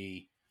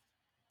probably,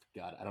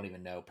 God, I don't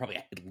even know, probably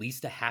at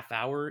least a half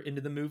hour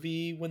into the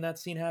movie when that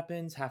scene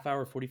happens, half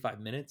hour, 45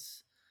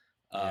 minutes.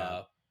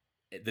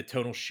 The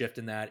tonal shift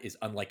in that is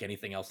unlike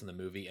anything else in the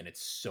movie, and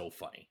it's so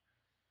funny.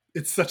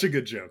 It's such a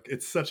good joke.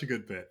 It's such a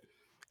good bit.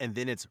 And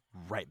then it's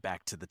right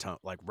back to the tone,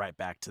 like right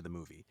back to the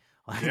movie.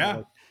 Like,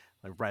 yeah.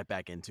 Like right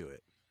back into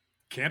it.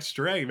 Can't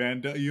stray,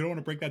 man. You don't want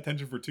to break that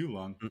tension for too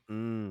long.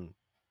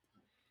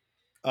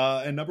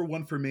 And number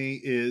 1 for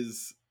me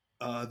is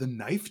the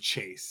knife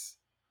chase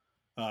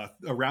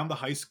around the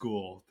high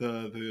school.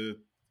 Do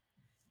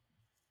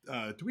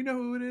we know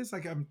who it is?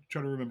 Like, I'm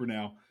trying to remember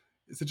now.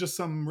 Is it just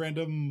some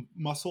random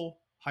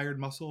hired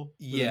muscle?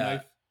 Yeah,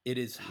 it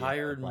is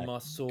hired like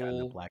muscle. Guy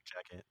in a black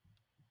jacket.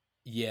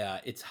 Yeah,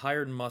 it's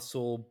hired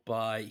muscle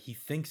by, he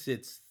thinks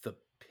it's the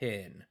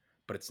Pin,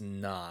 but it's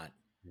not.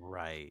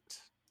 Right.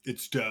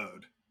 It's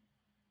Dode.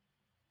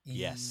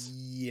 Yes.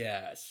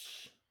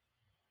 Yes.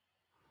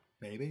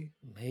 Maybe.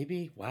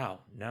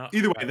 Wow. Now,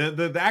 either way,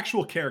 the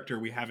actual character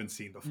we haven't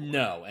seen before.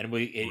 No, and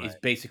it's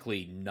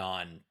basically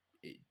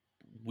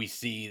we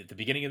see at the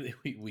beginning of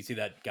we see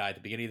that guy at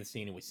the beginning of the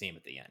scene, and we see him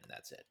at the end, and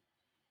that's it.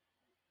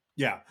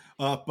 Yeah,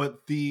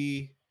 but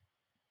the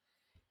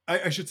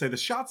I should say the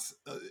shots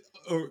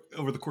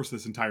over the course of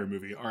this entire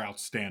movie are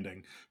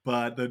outstanding,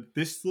 but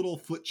this little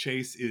foot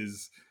chase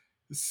is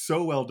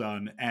so well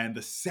done, and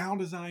the sound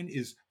design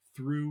is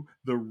through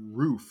the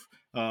roof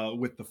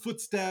with the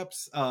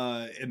footsteps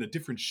and the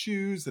different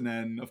shoes, and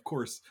then of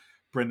course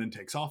Brendan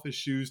takes off his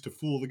shoes to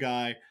fool the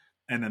guy,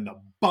 and then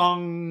the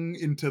bung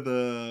into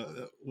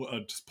the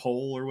just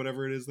pole or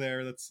whatever it is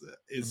there.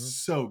 Is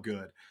so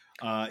good.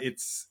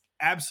 It's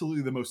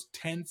absolutely the most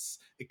tense,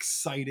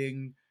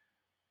 exciting,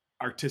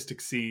 artistic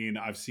scene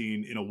I've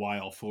seen in a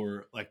while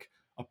for like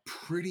a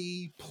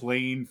pretty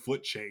plain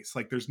foot chase.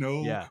 Like there's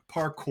no Yeah.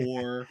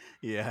 parkour.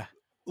 Yeah.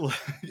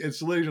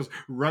 It's literally just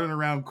running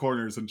around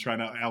corners and trying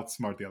to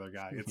outsmart the other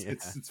guy. Yeah.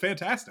 It's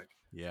fantastic.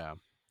 Yeah.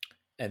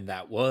 And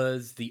that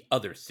was the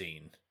other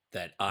scene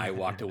that I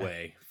walked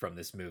away from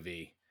this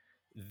movie.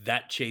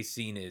 That chase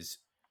scene is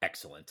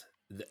excellent.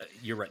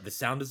 You're right. The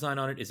sound design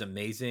on it is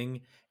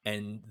amazing.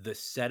 And the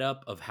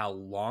setup of how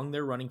long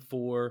they're running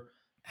for,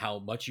 how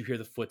much you hear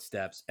the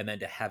footsteps, and then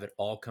to have it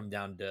all come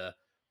down to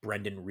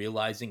Brendan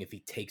realizing if he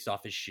takes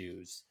off his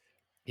shoes,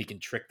 he can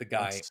trick the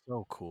guy That's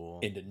so cool.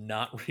 into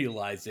not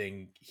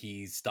realizing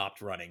he's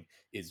stopped running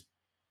is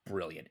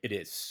brilliant. It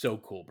is so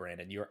cool,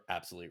 Brandon. You're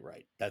absolutely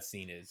right. That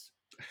scene is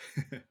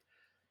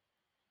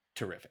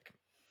terrific.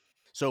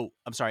 So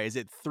I'm sorry, is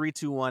it 3,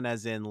 2, 1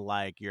 as in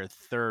like your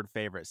third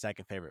favorite,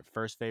 second favorite,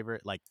 first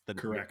favorite? Like the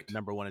Correct.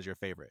 number one is your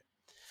favorite?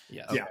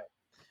 Yes. Yeah.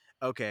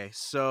 Okay,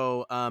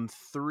 so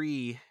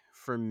 3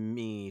 for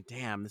me.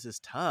 Damn, this is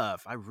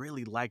tough. I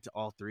really liked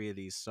all 3 of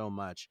these so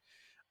much.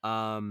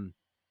 I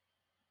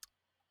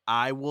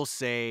will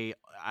say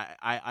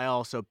I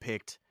also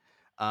picked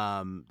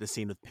the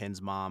scene with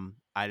Pen's mom.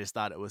 I just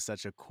thought it was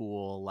such a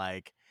cool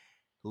like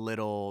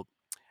little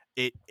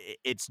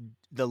it's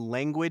the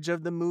language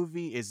of the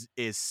movie is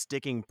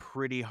sticking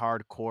pretty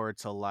hardcore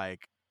to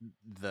like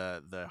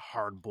the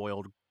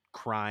hard-boiled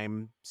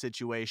crime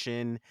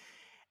situation.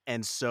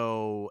 And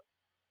so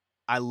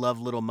I love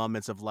little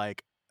moments of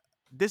like,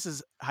 this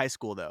is high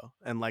school though,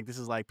 and like this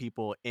is like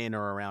people in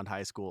or around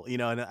high school, you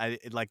know, and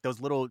like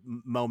those little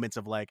moments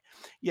of like,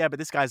 yeah, but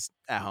this guy's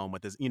at home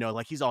with this, you know,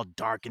 like he's all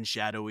dark and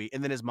shadowy,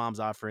 and then his mom's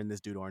offering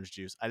this dude orange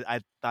juice. I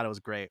thought it was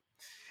great.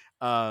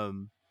 We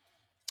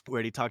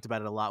already talked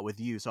about it a lot with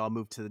you, so I'll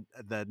move to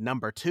the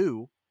number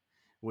 2,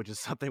 which is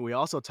something we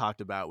also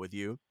talked about with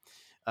you,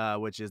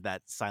 which is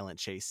that silent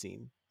chase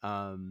scene.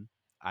 I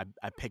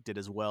picked it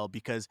as well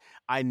because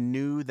I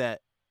knew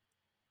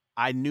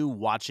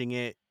watching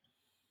it,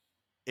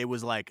 it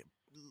was like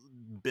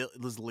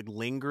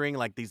lingering,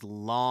 like these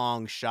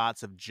long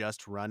shots of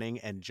just running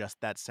and just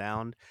that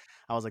sound.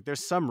 I was like,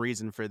 there's some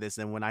reason for this.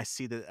 And when I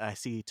see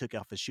he took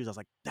off his shoes, I was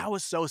like, that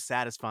was so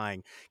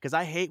satisfying. Because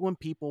I hate when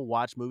people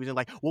watch movies and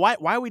like, well,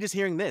 why are we just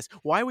hearing this?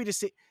 Why are we just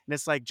see? And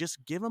it's like,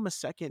 just give them a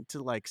second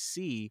to like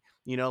see,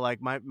 you know, like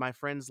my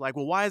friend's like,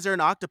 well, why is there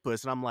an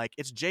octopus? And I'm like,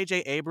 it's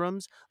J.J.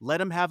 Abrams.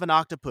 Let him have an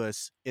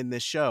octopus in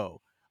this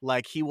show.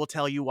 Like he will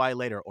tell you why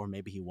later, or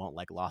maybe he won't,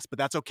 like Lost, but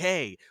that's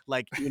okay.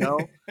 Like,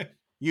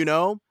 you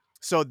know,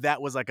 so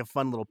that was like a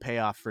fun little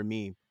payoff for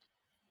me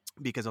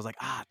because I was like,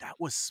 that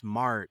was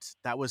smart.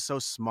 That was so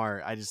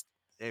smart.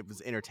 It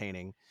was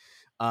entertaining.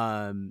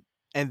 And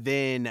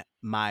then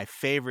my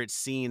favorite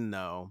scene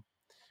though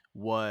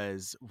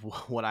was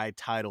what I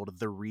titled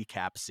the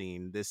recap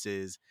scene. This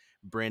is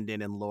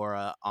Brendan and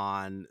Laura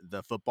on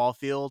the football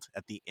field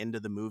at the end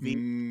of the movie,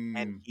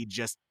 and he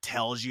just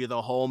tells you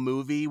the whole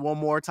movie one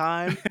more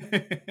time.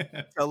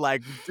 So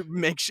like,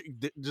 make sure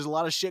there's a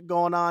lot of shit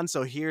going on.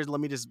 So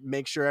let me just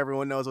make sure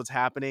everyone knows what's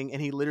happening.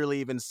 And he literally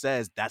even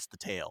says, "That's the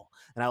tale."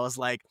 And I was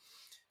like,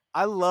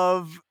 I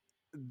love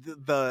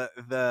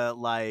the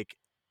like.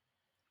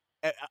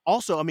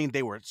 Also, I mean,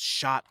 they were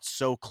shot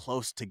so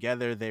close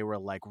together. They were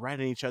like right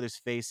in each other's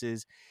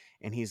faces.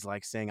 And he's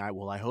like saying,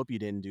 I hope you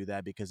didn't do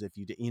that, because if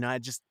you did, you know,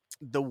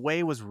 the way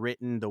it was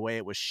written, the way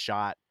it was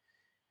shot,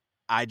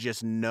 I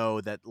just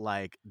know that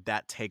like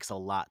that takes a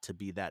lot to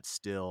be that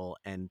still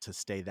and to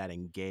stay that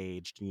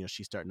engaged. You know,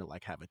 she's starting to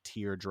like have a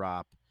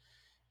teardrop,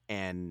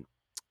 and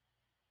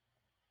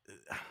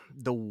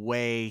the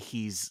way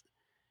he's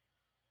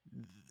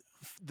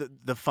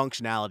the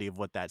functionality of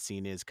what that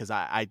scene is, because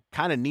I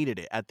kind of needed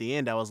it at the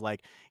end. I was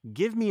like,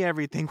 give me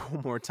everything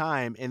one more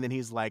time. And then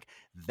he's like,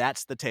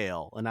 that's the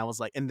tale. And I was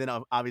like, and then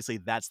obviously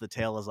that's the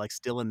tale is like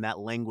still in that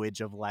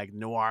language of like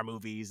noir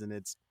movies, and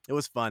it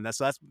was fun.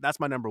 That's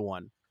my number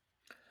 1.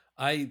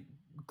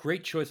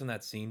 Great choice on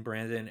that scene,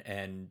 Brandon.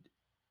 And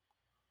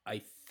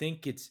I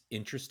think it's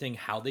interesting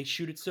how they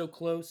shoot it so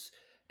close.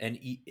 And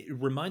it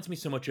reminds me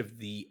so much of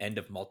the end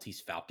of Maltese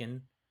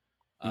Falcon.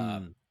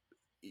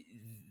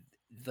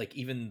 Like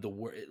even the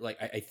word, like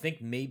I think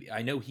maybe,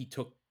 I know he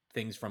took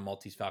things from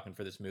Maltese Falcon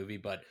for this movie,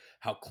 but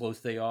how close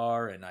they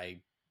are. And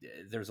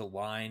there's a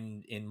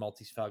line in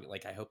Maltese Falcon,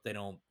 like, I hope they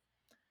don't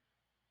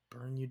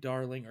burn you,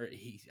 darling, or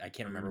I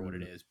can't remember what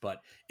it is,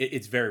 but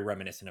it's very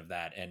reminiscent of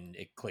that, and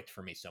it clicked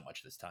for me so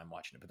much this time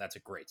watching it. But that's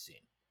a great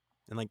scene.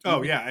 And like,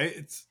 yeah,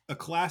 it's a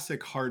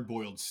classic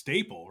hard-boiled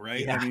staple,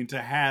 right? Yeah. I mean,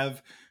 to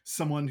have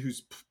someone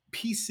who's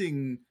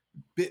piecing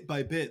bit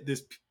by bit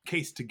this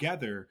case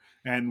together.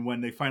 And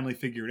when they finally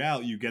figure it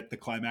out, you get the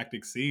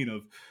climactic scene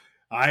of,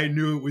 I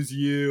knew it was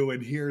you,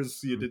 and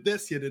here's, you did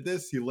this,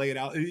 you lay it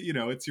out. You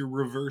know, it's your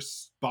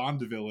reverse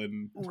Bond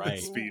villain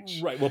speech.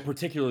 Right. Well,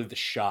 particularly the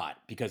shot,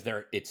 because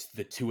it's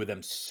the two of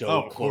them so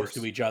of close course.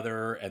 to each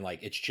other, and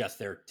like it's just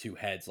their two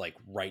heads, like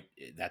right.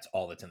 That's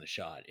all that's in the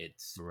shot.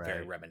 It's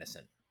very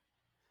reminiscent.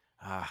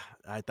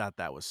 I thought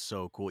that was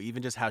so cool.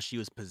 Even just how she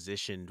was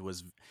positioned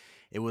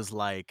it was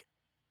like,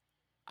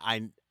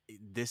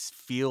 this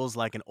feels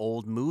like an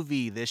old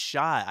movie, this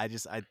shot. I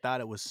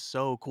thought it was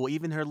so cool.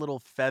 Even her little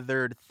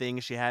feathered thing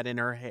she had in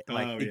her hair,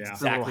 like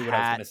exactly what I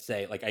was gonna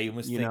say. Like I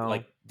almost think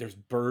like there's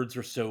birds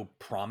are so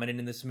prominent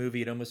in this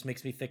movie. It almost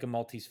makes me think of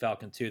Maltese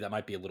Falcon too. That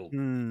might be a little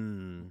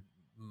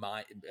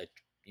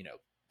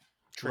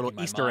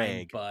little Easter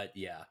egg, but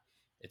yeah,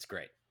 it's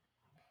great.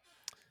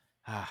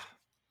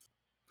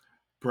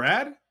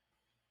 Brad,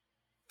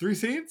 3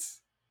 scenes?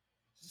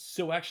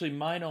 So actually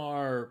mine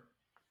are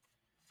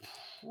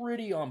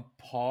pretty on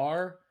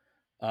par.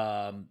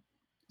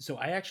 So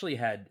I actually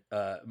had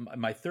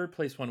my third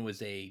place one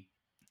was a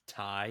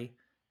tie,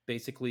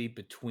 basically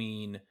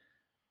between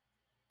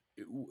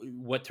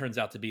what turns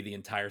out to be the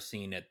entire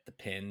scene at the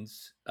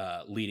pins,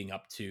 leading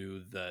up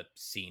to the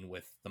scene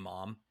with the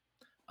mom.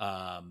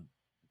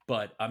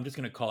 But I'm just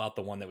going to call out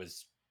the one that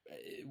was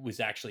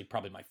actually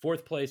probably my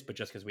fourth place, but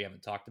just because we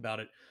haven't talked about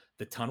it,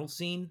 the tunnel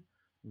scene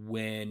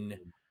when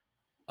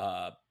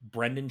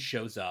Brendan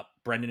shows up.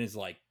 Brendan is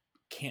like,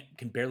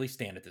 can barely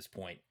stand at this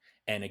point.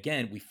 And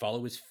again, we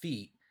follow his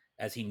feet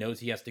as he knows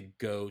he has to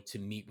go to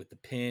meet with the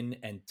Pin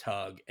and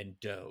Tug and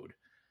Dode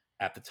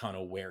at the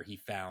tunnel where he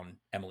found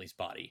Emily's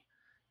body.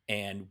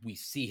 And we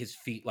see his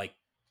feet like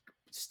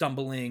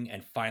stumbling,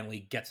 and finally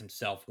gets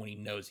himself when he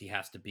knows he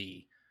has to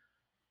be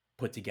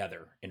put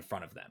together in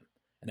front of them.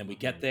 And then we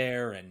get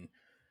there, and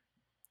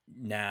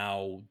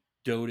now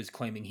Dode is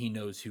claiming he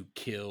knows who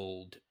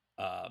killed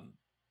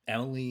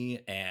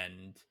Emily,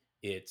 and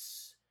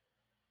it's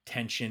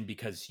tension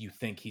because you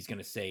think he's going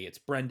to say it's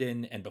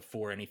Brendan, and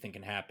before anything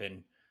can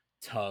happen,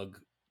 Tug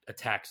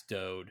attacks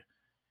Dode,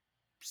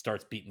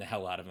 starts beating the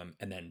hell out of him,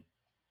 and then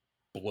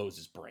blows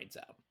his brains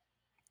out.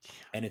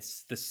 And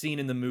it's the scene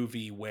in the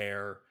movie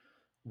where,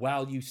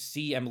 while you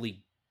see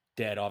Emily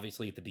dead,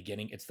 obviously at the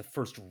beginning, it's the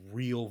first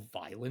real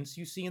violence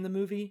you see in the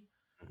movie,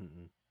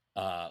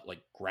 like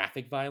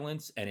graphic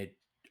violence, and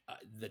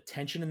the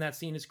tension in that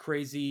scene is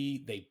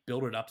crazy. They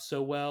build it up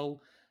so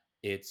well.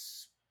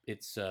 It's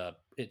a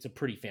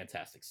pretty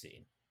fantastic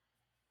scene.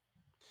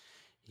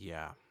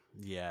 Yeah,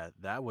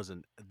 that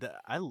wasn't.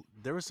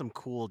 There was some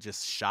cool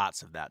just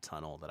shots of that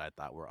tunnel that I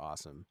thought were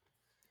awesome.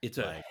 It's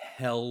a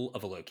hell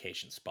of a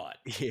location spot.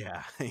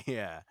 Yeah,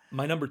 yeah.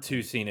 My number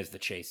 2 scene is the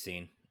chase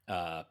scene.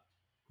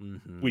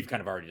 We've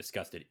kind of already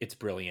discussed it. It's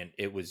brilliant.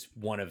 It was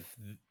one of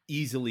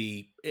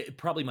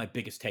probably my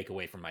biggest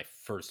takeaway from my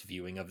first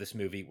viewing of this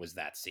movie was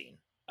that scene.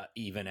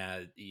 Even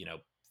as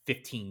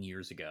 15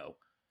 years ago,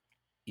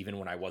 even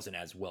when I wasn't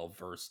as well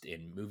versed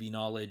in movie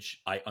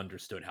knowledge, I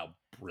understood how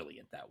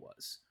brilliant that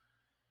was.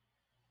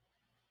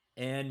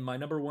 And my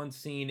number 1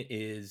 scene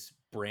is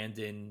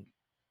Brendan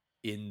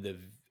in the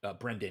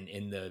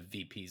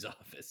VP's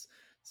office.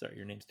 Sorry,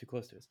 your name's too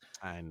close to us.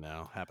 I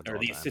know. Happens or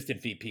all the time.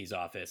 assistant VP's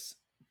office.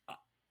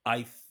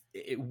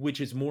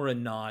 Which is more a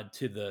nod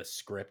to the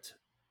script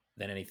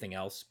than anything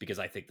else, because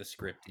I think the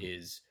script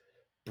is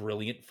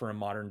brilliant for a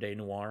modern day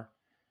noir,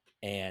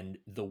 and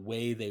the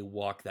way they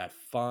walk that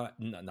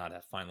not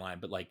that fine line,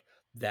 but like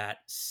that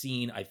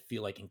scene, I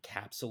feel like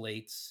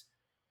encapsulates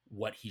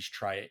what he's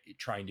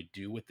trying to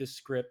do with this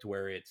script,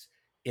 where it's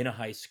in a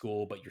high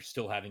school, but you're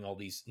still having all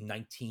these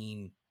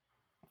 1940s,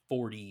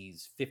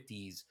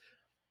 50s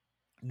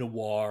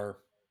noir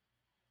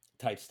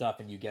type stuff,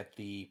 and you get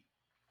the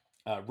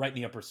write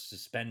me up or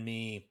suspend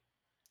me.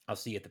 I'll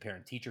see you at the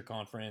parent-teacher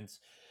conference.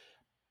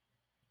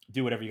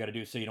 Do whatever you got to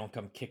do so you don't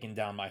come kicking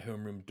down my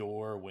homeroom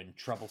door when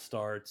trouble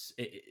starts.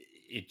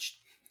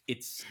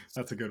 It's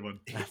that's a good one.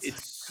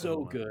 It's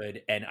so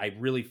good, and I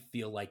really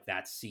feel like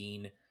that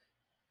scene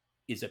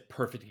is a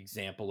perfect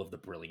example of the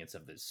brilliance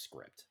of this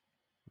script.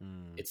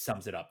 It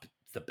sums it up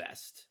the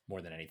best,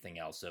 more than anything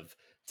else, of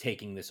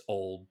taking this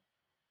old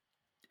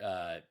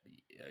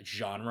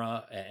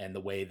genre and the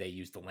way they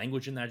use the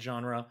language in that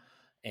genre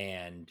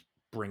and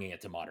bringing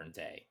it to modern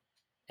day,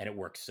 and it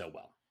works so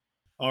well.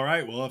 All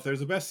right, well, if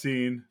there's a best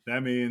scene,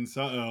 that means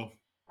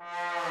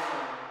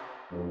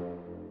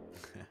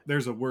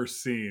there's a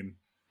worst scene.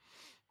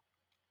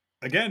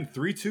 Again,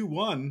 3, 2,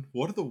 1.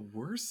 What are the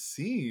worst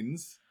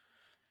scenes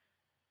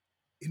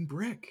in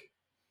Brick?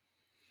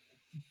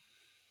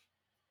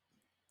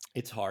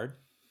 It's hard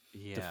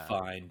to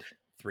find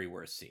 3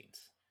 worst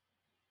scenes.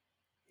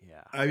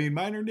 Yeah, I mean,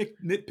 mine are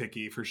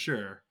nitpicky for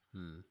sure.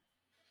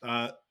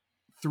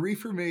 3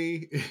 for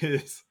me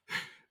is,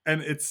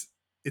 and it's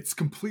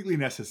completely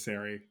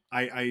necessary.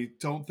 I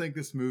don't think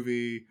this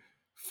movie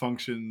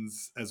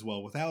functions as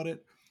well without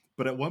it.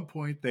 But at one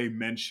point they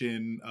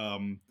mention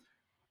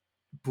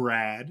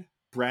Brad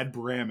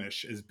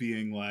Bramish as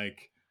being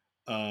like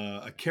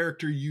a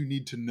character you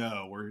need to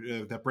know, or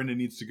that Brendan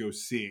needs to go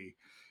see.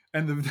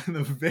 And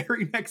the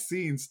very next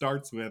scene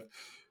starts with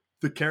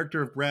the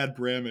character of Brad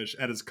Bramish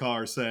at his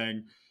car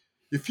saying,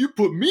 "If you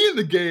put me in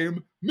the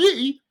game,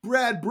 me,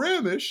 Brad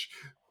Bramish,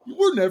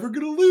 we're never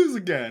going to lose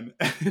again."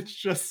 And it's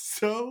just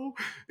so,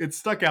 it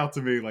stuck out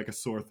to me like a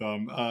sore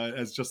thumb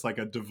as just like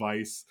a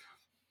device.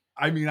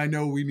 I mean, I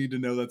know we need to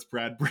know that's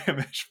Brad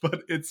Bramish,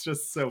 but it's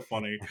just so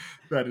funny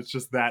that it's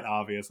just that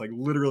obvious. Like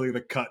literally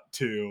the cut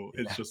to,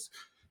 it's just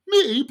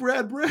me,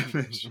 Brad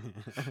Bramish.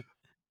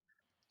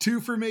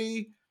 2 for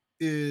me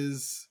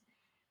is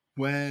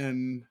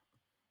when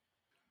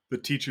the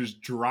teachers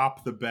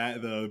drop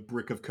the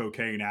brick of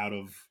cocaine out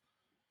of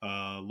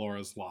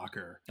Laura's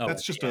locker. Oh,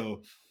 That's just yeah. a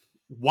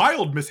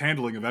wild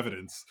mishandling of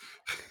evidence.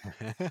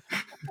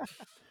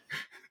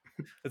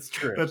 That's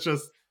true. That's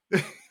just,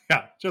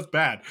 yeah, just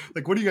bad.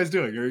 Like, what are you guys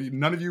doing? Are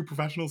none of you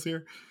professionals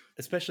here?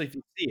 Especially if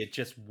you see it,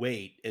 just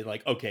wait.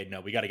 Like, okay, no,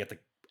 we got to get the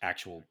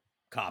actual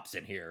cops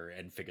in here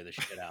and figure this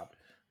shit out.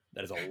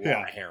 That is a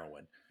lot of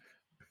heroin.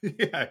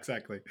 Yeah,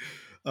 exactly.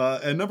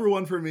 And number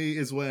 1 for me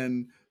is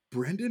when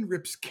Brendan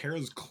rips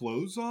Kara's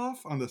clothes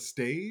off on the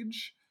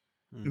stage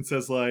and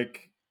says,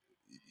 like,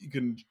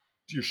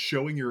 you're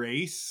showing your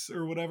ace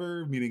or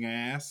whatever, meaning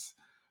ass.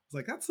 It's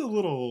like, that's a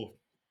little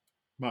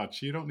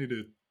much. You don't need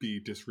to be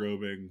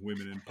disrobing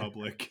women in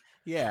public.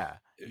 Yeah.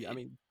 I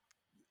mean,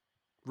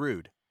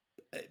 rude.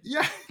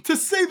 Yeah, to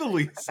say the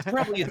least. It's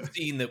probably a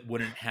scene that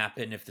wouldn't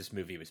happen if this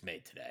movie was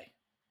made today.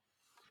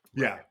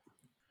 Yeah.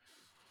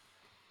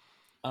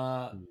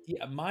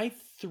 Yeah, my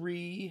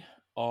 3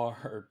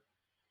 are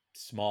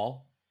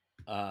small.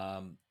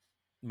 My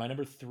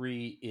number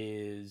 3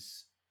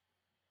 is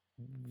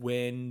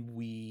when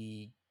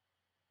we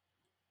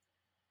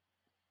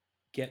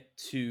get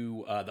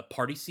to the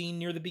party scene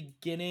near the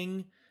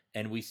beginning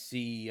and we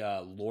see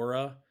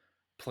Laura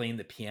playing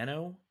the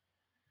piano.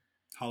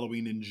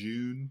 Halloween in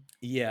June.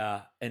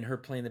 Yeah, and her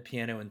playing the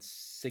piano and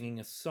singing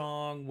a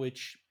song,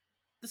 which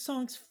the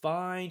song's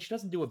fine. She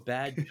doesn't do a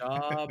bad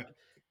job.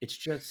 It's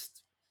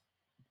just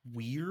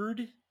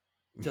weird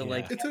to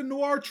like. It's a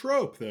noir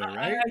trope, though,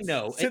 right? I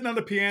know. Sitting on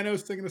the piano,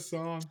 singing a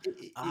song.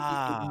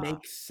 It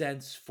makes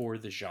sense for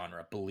the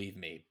genre, believe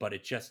me, but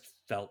it just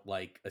felt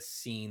like a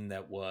scene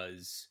that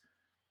was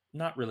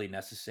not really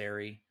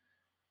necessary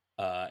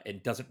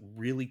and doesn't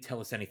really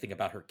tell us anything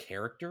about her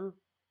character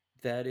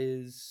that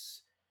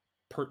is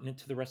pertinent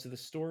to the rest of the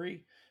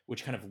story,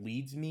 which kind of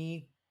leads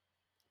me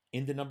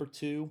into number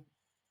 2,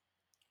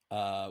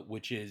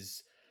 which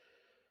is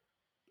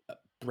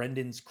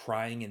Brendan's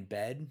crying in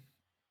bed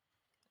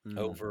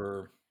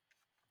over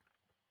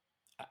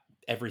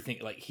everything.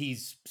 Like,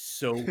 he's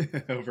so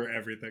over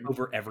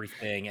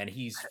everything, and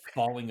he's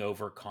falling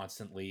over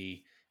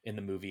constantly in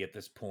the movie at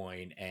this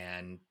point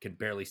and can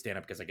barely stand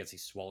up because I guess he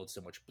swallowed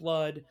so much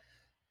blood,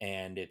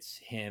 and it's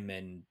him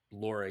and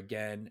Laura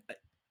again.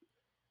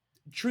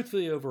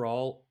 Truthfully,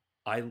 overall,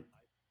 I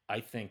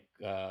think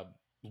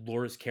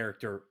Laura's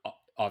character,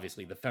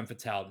 obviously the femme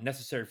fatale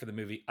necessary for the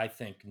movie. I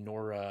think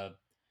Nora,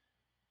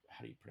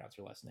 how do you pronounce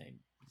her last name?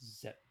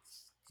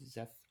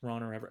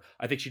 Zethron or whatever.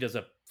 I think she does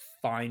a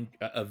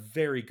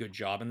very good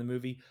job in the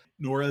movie.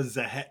 Nora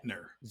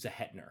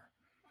Zehetner.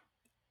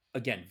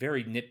 Again,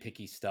 very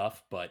nitpicky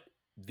stuff, but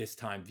this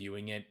time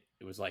viewing it,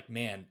 it was like,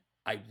 man,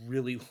 I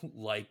really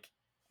like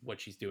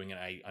what she's doing and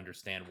I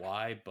understand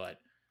why, but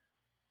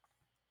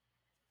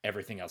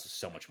everything else is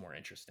so much more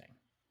interesting.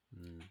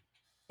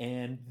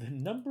 And my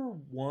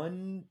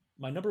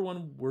number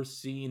one worst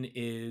scene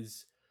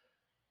is,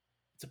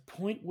 it's a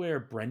point where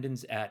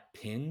Brendan's at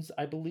Pins,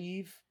 I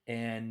believe,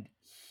 and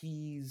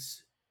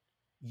he's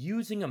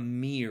using a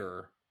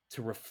mirror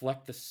to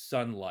reflect the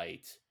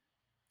sunlight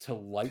to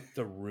light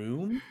the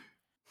room.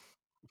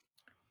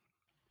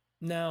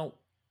 Now,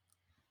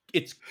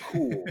 it's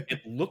cool.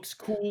 It looks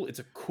cool. It's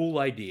a cool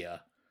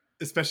idea.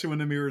 Especially when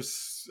the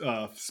mirror's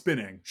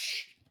spinning.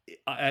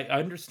 I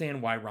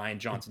understand why Rian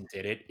Johnson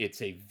did it.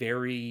 It's a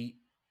very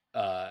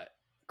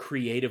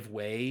creative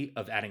way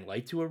of adding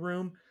light to a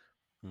room.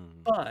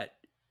 But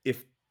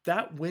if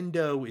that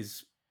window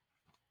is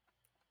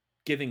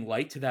giving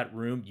light to that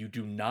room, you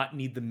do not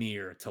need the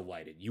mirror to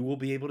light it. You will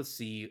be able to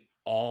see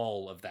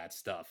all of that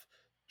stuff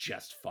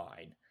just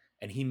fine.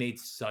 And he made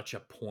such a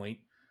point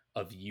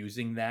of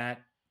using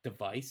that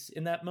device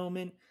in that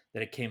moment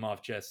that it came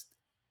off just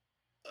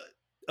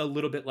a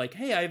little bit like,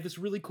 hey, I have this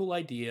really cool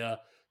idea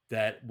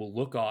that will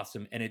look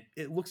awesome. And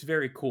it looks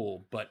very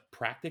cool, but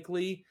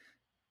practically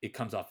it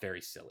comes off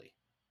very silly.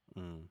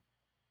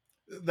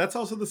 That's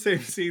also the same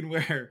scene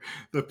where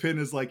the Pin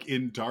is like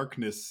in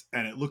darkness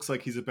and it looks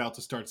like he's about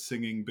to start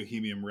singing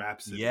Bohemian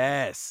Rhapsody.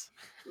 Yes.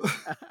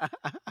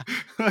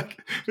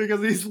 Like,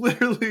 because he's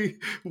literally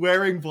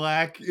wearing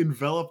black,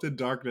 enveloped in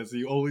darkness.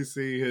 You only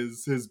see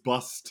his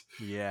bust.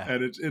 Yeah.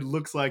 And it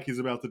looks like he's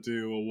about to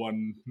do a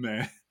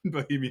one-man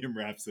Bohemian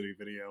Rhapsody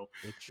video.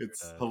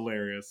 It's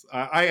hilarious.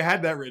 I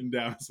had that written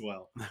down as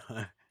well.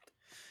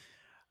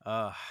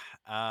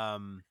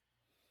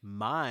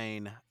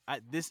 Mine,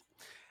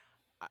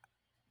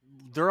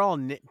 they're all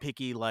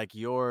nitpicky like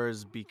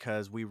yours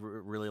because we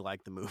really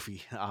like the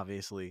movie,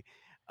 obviously.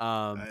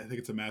 I think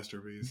it's a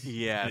masterpiece.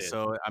 Yeah, It is.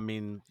 so I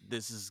mean,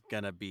 this is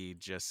gonna be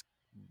just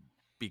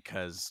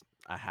because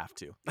I have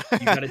to.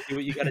 You got to do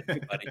what you got to do,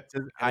 buddy.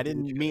 You I gotta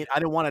do what you gotta I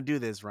didn't want to do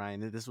this, Ryan.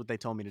 This is what they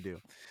told me to do. do.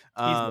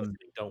 He's listening.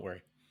 Don't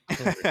worry.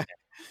 Don't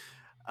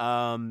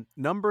worry.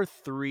 Number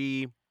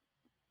 3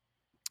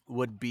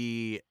 would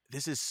be,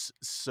 this is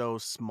so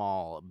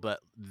small, but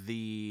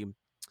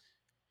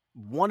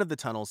one of the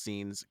tunnel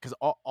scenes, because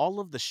all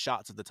of the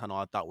shots of the tunnel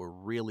I thought were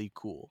really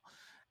cool.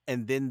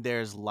 And then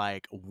there's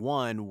like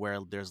one where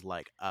there's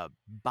like a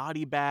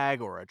body bag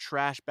or a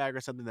trash bag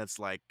or something that's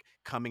like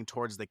coming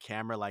towards the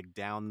camera, like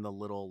down the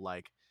little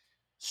like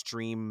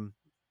stream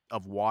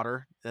of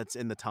water that's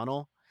in the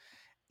tunnel.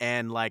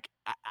 And like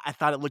I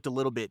thought it looked a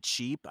little bit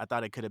cheap. I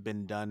thought it could have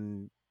been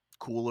done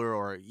cooler,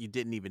 or you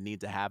didn't even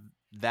need to have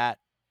that.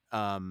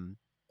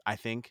 I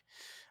think.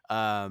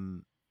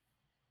 Um,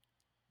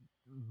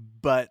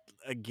 but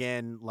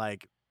again,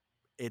 like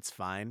it's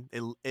fine.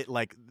 It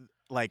like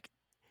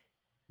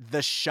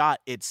the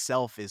shot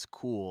itself is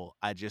cool.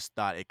 I just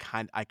thought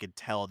I could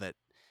tell that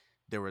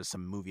there was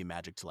some movie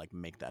magic to like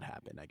make that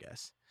happen, I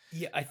guess.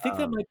 Yeah, I think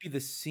that might be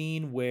the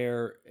scene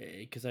where,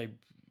 because I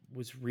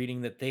was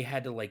reading that they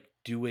had to like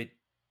do it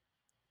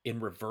in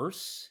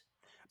reverse,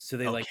 so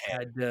they like Okay.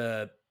 had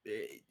to.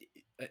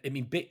 I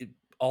mean,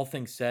 all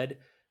things said,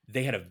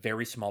 they had a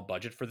very small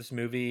budget for this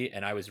movie,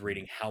 and I was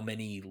reading how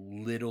many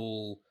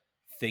little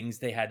things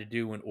they had to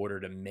do in order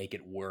to make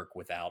it work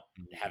without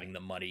having the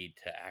money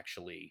to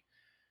actually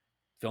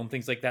film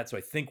things like that. So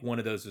I think one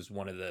of those is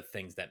one of the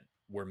things that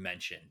were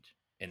mentioned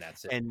in that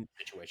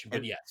situation.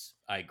 But yes,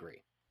 I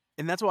agree.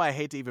 And that's why I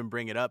hate to even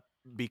bring it up,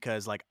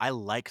 because like I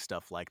like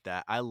stuff like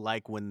that. I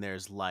like when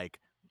there's like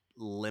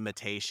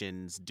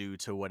limitations due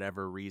to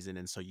whatever reason,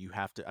 and so you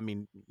have to, I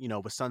mean,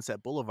 with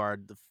Sunset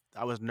Boulevard,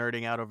 I was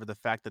nerding out over the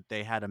fact that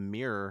they had a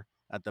mirror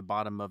at the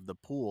bottom of the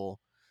pool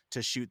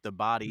to shoot the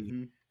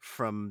body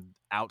from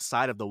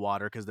outside of the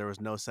water, because there was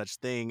no such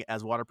thing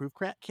as waterproof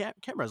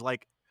cameras.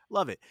 Like,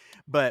 love it.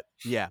 But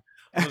yeah.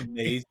 I'm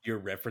amazed you're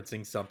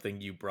referencing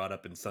something you brought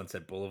up in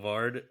Sunset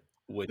Boulevard,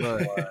 which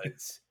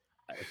was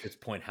at this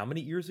point how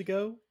many years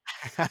ago?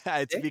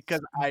 It's 6?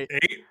 because I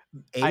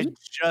 8?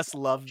 just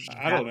love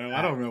I don't know.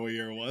 I don't know what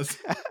year it was.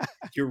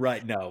 You're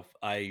right. No,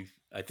 I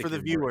think for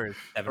the you're more viewers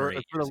 7 or 8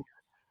 years ago.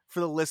 for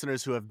the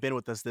listeners who have been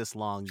with us this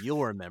long,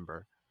 you'll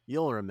remember.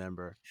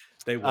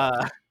 They will.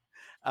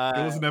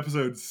 It was an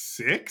episode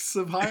 6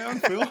 of High on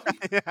Film.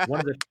 One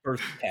of the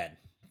first 10.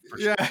 For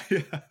Yeah, sure.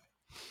 yeah.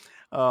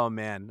 Oh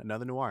man,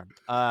 another noir.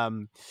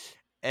 So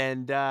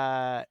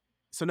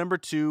number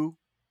 2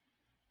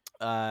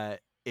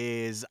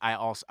 is I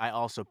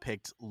also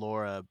picked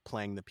Laura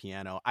playing the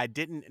piano. I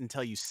didn't,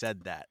 until you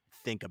said that,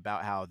 think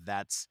about how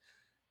that's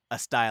a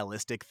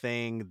stylistic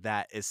thing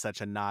that is such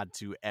a nod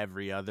to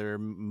every other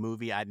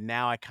movie. I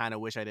kind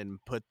of wish I didn't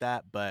put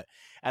that, but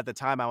at the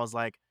time I was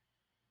like,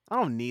 I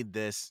don't need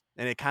this,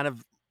 and it kind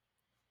of,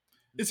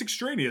 it's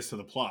extraneous to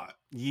the plot.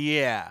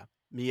 Yeah,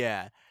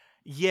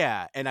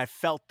 and I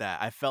felt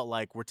that. I felt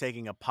like we're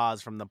taking a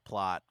pause from the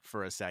plot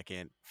for a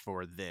second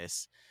for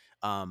this.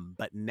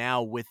 But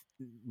now, with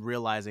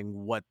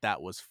realizing what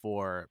that was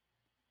for,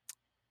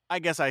 I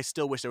guess I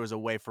still wish there was a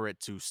way for it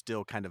to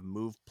still kind of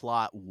move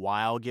plot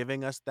while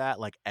giving us that,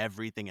 like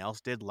everything else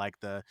did. Like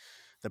the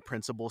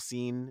principal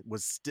scene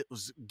was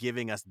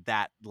giving us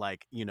that,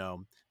 like,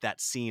 that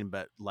scene,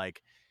 but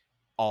like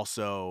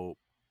also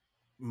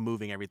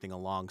moving everything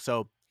along.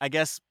 So I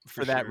guess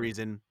for that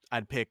reason,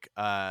 I'd pick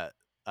her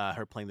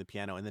playing the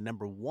piano. And then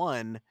number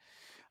 1,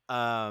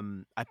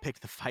 I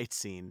picked the fight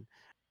scene.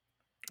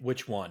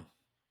 Which one?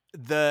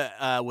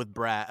 The with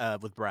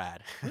Brad.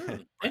 Brad.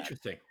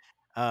 Interesting.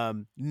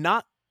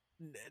 Not,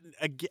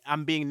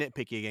 I'm being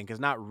nitpicky again, because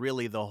not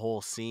really the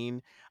whole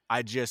scene.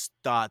 I just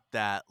thought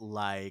that,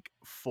 like,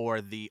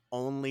 for the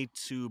only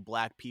 2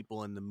 black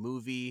people in the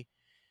movie,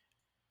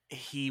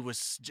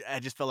 I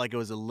just felt like it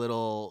was a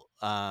little,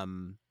 I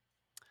don't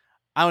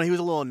know, he was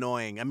a little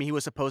annoying. I mean, he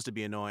was supposed to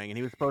be annoying, and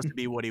he was supposed to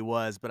be what he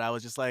was, but I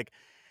was just like,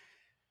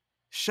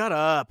 shut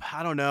up.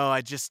 I don't know.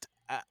 I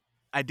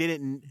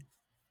didn't.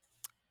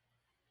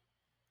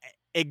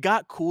 It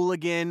got cool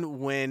again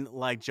when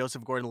like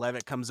Joseph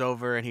Gordon-Levitt comes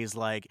over and he's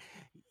like,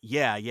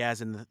 yeah,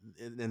 as in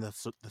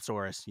the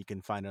thesaurus, you can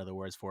find other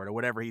words for it, or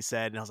whatever he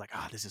said. And I was like,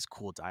 oh, this is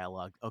cool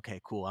dialogue. Okay,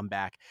 cool, I'm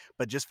back.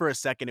 But just for a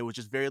second, it was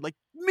just very like,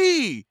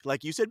 me,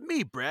 like you said,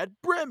 me, Brad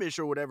Bremish,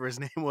 or whatever his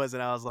name was.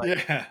 And I was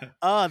like,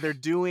 they're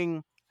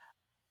doing,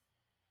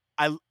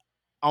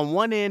 on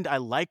one end, I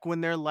like when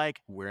they're like,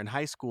 we're in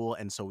high school,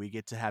 and so we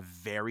get to have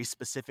very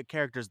specific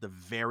characters, the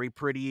very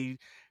pretty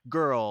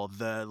girl,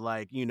 the,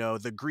 like,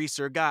 the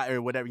greaser guy,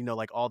 or whatever,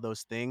 like all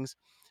those things.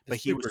 But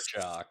he was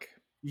jock.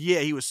 Yeah,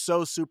 he was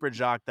so super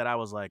jock that I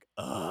was like,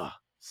 ugh,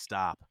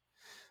 stop.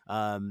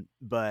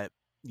 But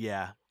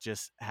yeah,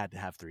 just had to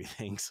have 3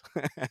 things.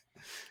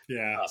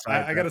 Yeah,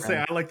 I gotta say,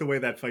 I like the way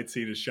that fight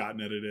scene is shot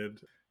and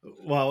edited.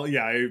 Well,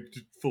 yeah, I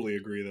fully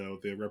agree, though.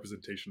 The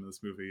representation of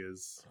this movie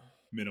is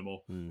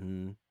minimal.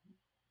 Mm-hmm.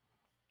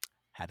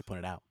 Had to point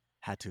it out.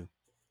 Had to.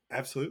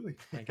 Absolutely.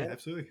 I get it.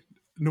 Absolutely.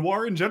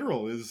 Noir in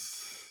general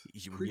is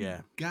pretty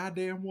Yeah.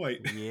 goddamn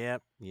white.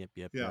 Yep.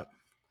 Yeah.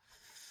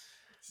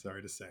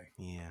 Sorry to say.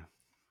 Yeah.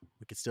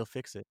 We could still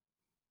fix it,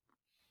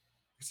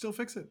 You still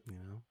fix it. you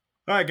know?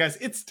 All right, guys,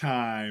 it's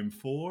time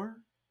for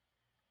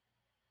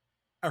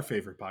our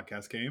favorite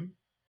podcast game.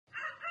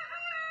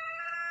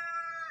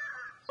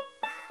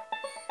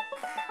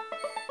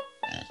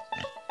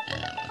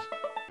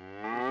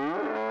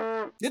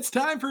 It's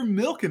time for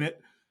Milking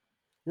It.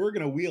 We're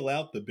going to wheel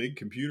out the big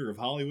computer of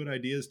Hollywood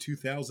Ideas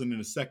 2000 in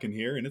a second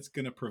here, and it's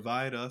going to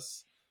provide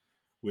us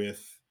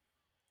with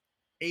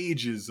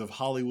ages of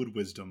Hollywood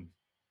wisdom.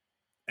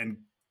 And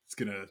it's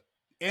going to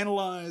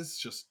analyze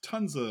just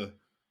tons of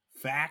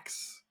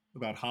facts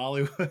about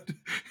Hollywood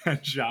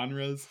and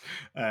genres,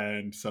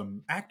 and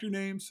some actor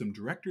names, some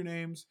director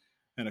names,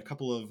 and a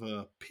couple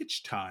of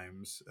pitch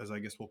times, as I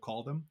guess we'll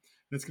call them.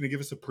 And it's going to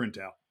give us a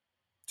printout.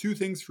 2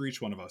 things for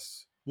each one of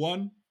us.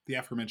 1, the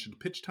aforementioned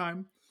pitch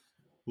time.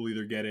 We'll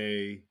either get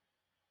a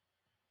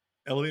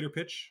elevator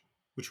pitch,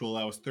 which will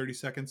allow us 30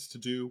 seconds to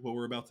do what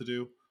we're about to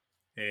do,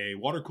 a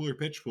water cooler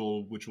pitch,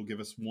 which will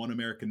give us 1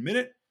 American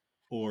minute,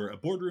 or a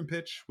boardroom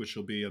pitch, which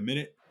will be a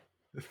minute,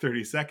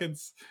 30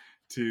 seconds,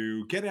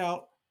 to get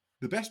out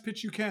the best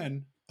pitch you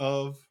can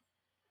of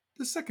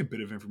the second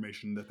bit of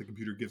information that the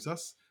computer gives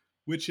us,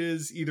 which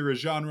is either a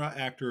genre,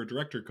 actor, or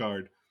director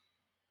card,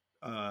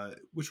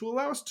 which will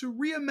allow us to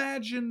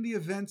reimagine the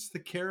events, the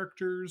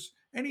characters,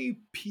 any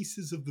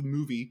pieces of the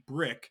movie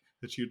Brick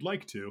that you'd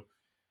like to,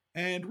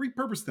 and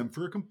repurpose them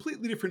for a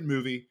completely different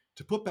movie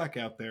to put back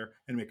out there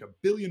and make $1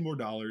 billion more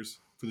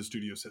for the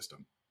studio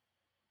system.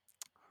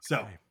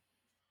 So, Okay.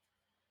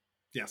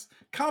 yes,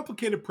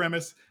 complicated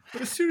premise,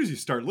 but as soon as you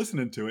start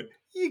listening to it,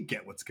 you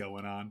get what's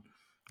going on.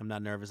 I'm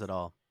not nervous at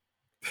all.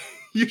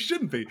 You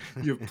shouldn't be.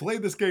 You've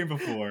played this game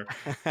before.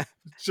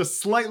 It's just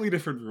slightly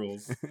different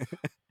rules.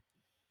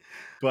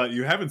 But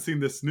you haven't seen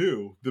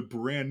the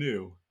brand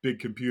new big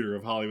computer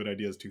of Hollywood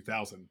Ideas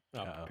 2000. Oh,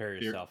 Uh-oh. prepare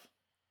Here. yourself.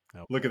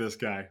 Oh, Look at this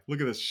guy. Look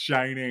at this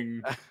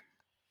shining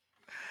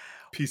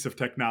piece of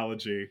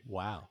technology.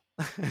 wow.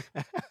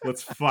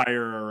 Let's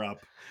fire her up.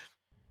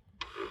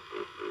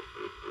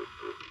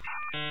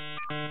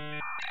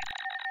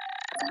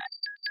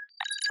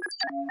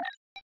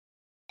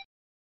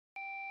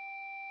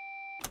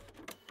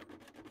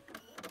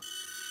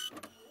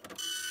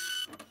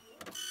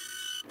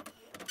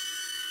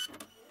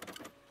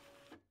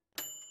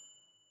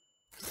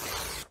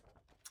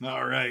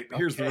 All right,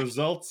 here's the Okay.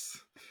 results.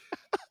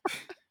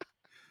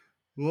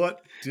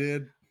 What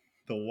did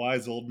the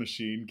wise old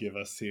machine give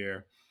us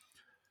here?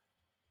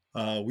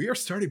 We are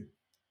starting.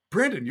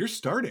 Brandon, you're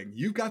starting.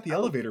 You've got the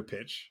elevator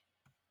pitch.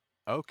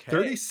 Okay.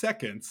 30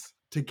 seconds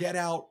to get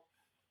out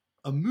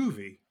a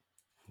movie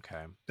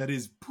Okay. that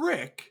is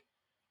Brick,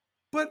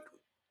 but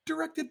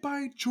directed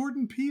by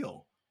Jordan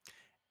Peele.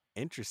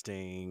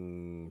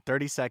 Interesting.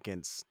 30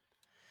 seconds.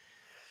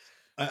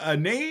 A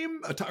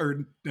name,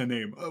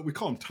 we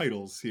call them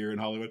titles here in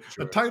Hollywood.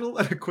 Sure. A title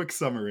and a quick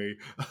summary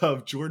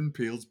of Jordan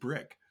Peele's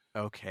Brick.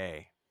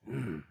 Okay.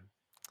 No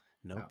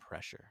Yeah.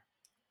 pressure.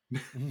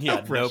 Yeah,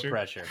 no pressure.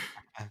 pressure.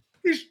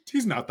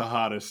 He's not the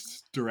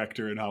hottest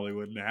director in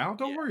Hollywood now.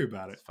 Don't worry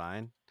about it. It's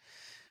fine.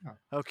 Yeah.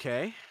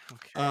 Okay.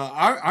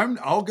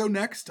 I'll go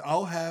next.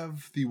 I'll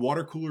have the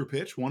water cooler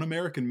pitch, 1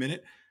 American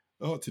minute,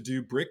 to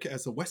do Brick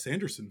as a Wes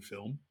Anderson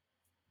film.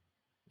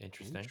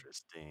 Interesting.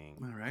 Interesting.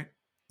 All right.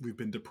 We've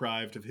been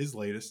deprived of his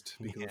latest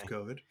because of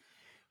COVID.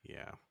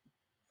 Yeah.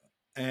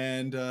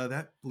 And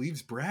that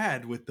leaves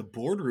Brad with the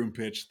boardroom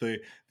pitch, the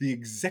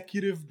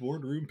executive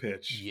boardroom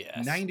pitch.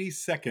 Yes. 90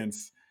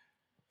 seconds.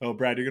 Oh,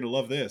 Brad, you're going to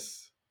love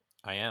this.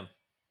 I am.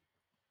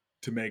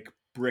 To make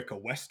Brick a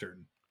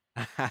Western.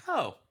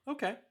 Oh,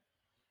 okay.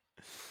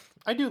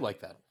 I do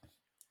like that.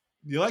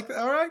 You like that?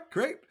 All right,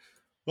 great.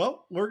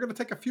 Well, we're going to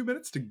take a few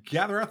minutes to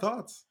gather our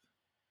thoughts.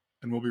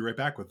 And we'll be right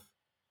back with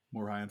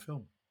more High on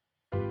Film.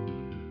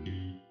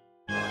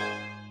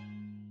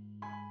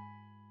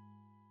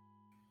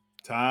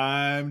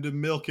 Time to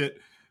milk it.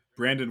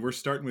 Brandon, we're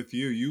starting with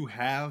you. You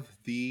have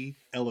the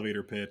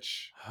elevator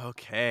pitch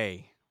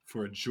Okay.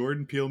 for a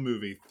Jordan Peele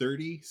movie.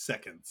 30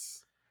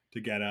 seconds to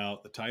get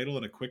out the title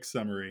and a quick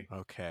summary.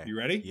 Okay. You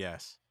ready?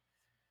 Yes.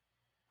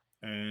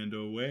 And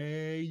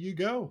away you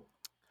go.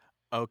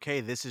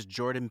 Okay, this is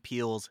Jordan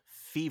Peele's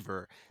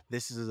Fever.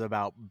 This is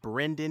about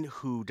Brendan,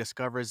 who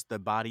discovers the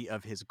body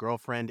of his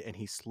girlfriend, and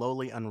he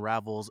slowly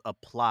unravels a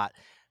plot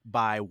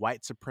by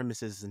white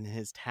supremacists in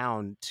his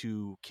town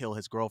to kill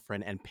his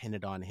girlfriend and pin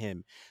it on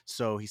him.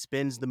 So he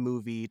spends the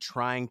movie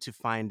trying to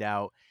find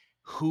out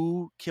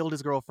who killed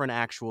his girlfriend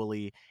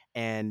actually,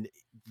 and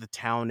the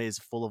town is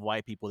full of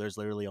white people. There's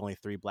literally only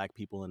 3 black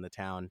people in the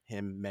town,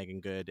 him, Megan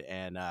Good,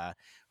 and a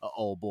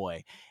old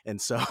boy. And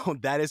so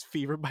that is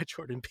Fever by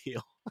Jordan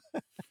Peele.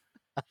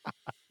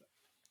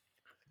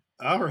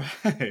 All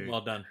right.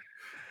 Well done.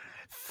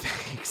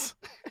 Thanks.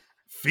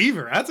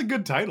 Fever. That's a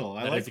good title.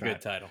 I That like is a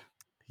good title.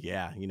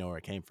 Yeah, you know where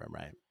it came from,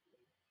 right?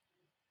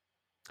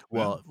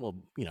 Well,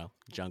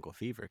 Jungle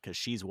Fever, because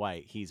she's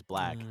white, he's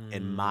black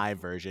in my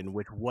version,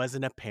 which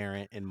wasn't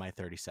apparent in my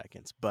 30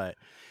 seconds. But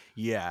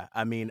yeah,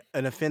 I mean,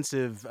 an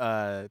offensive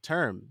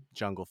term,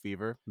 Jungle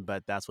Fever,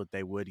 but that's what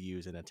they would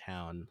use in a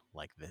town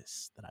like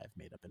this that I've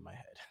made up in my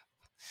head.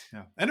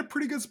 Yeah, and a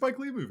pretty good Spike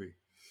Lee movie.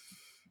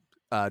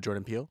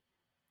 Jordan Peele?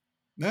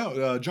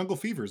 No, Jungle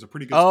Fever is a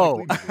pretty good Spike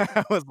Lee movie.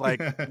 I was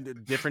like,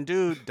 different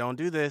dude, don't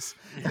do this.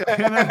 No.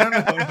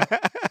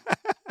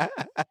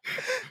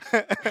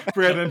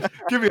 Brandon,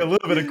 give me a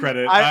little bit of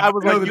credit. I I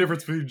was know like, the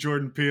difference between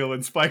Jordan Peele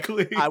and Spike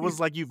Lee. I was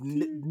like, you've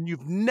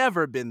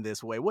never been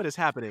this way. What is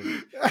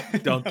happening?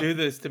 Don't do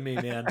this to me,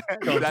 man.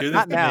 Don't do this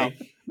Not to now.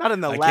 me. Not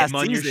in the I last came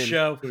on season. your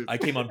show. I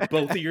came on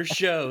both of your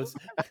shows.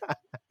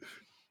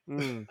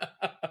 Brandon,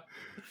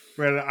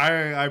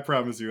 I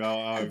promise you,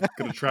 I'm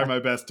going to try my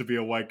best to be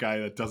a white guy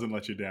that doesn't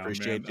let you down.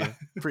 Appreciate man. you.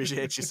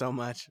 Appreciate you so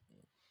much.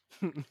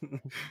 All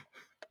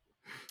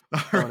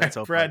right,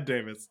 Brad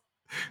Davis.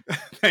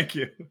 Thank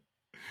you.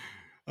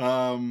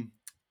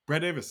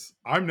 Brad Davis,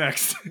 I'm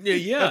next.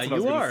 Yeah,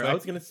 you are. I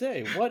was going to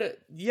say,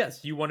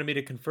 yes, you wanted me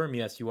to confirm.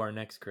 Yes, you are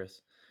next,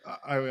 Chris.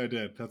 I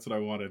did. That's what I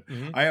wanted.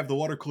 Mm-hmm. I have the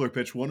water cooler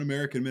pitch, 1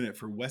 American Minute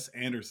for Wes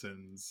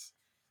Anderson's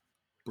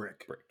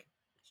Brick.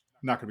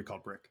 Not going to be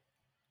called Brick.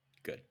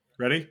 Good.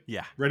 Ready?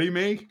 Yeah. Ready,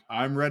 me?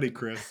 I'm ready,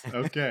 Chris.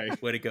 Okay.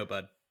 Way to go,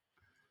 bud.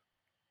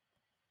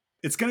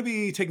 It's going to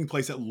be taking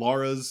place at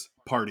Laura's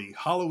party,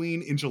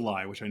 Halloween in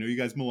July, which I know you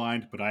guys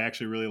maligned, but I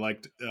actually really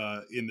liked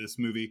in this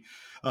movie.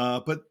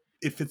 But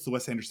it fits the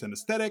Wes Anderson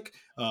aesthetic.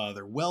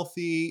 They're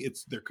wealthy.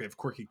 They have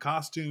quirky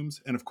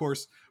costumes. And of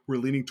course, we're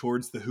leaning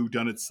towards the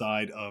whodunit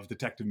side of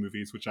detective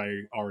movies, which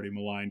I already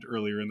maligned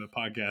earlier in the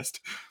podcast.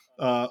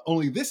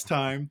 Only this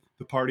time,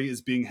 the party is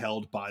being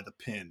held by the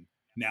Pin,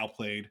 now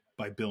played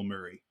by Bill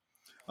Murray.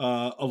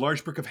 A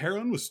large brick of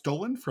heroin was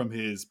stolen from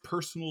his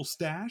personal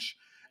stash,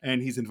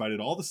 and he's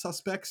invited all the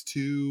suspects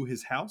to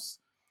his house.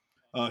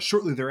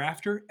 Shortly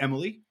thereafter,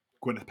 Emily,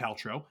 Gwyneth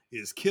Paltrow,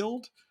 is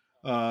killed.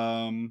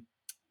 Brendan,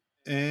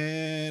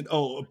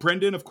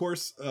 of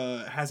course,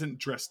 hasn't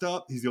dressed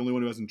up. He's the only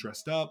one who hasn't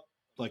dressed up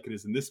like it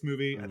is in this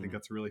movie. I think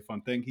that's a really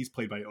fun thing. He's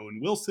played by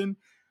Owen Wilson.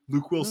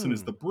 Luke Wilson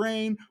is the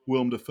brain.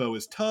 Willem Dafoe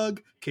is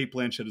Tug. Kate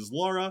Blanchett is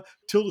Laura.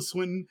 Tilda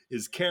Swinton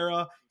is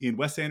Kara in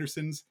Wes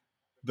Anderson's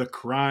The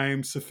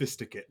Crime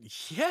Sophisticate.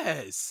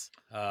 Yes.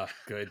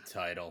 Good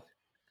title.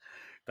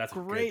 That's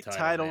great a good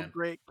title, man.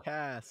 Great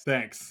cast.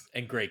 Thanks.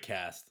 And great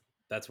cast.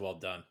 That's well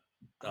done.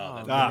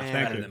 That's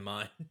thank you. than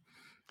mine.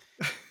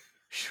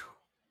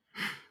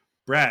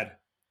 Brad.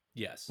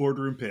 Yes.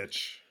 Boardroom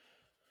pitch.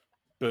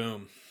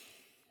 Boom.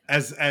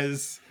 Should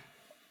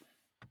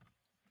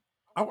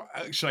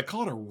I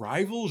call it a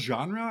rival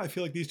genre? I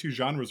feel like these two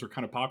genres were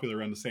kind of popular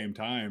around the same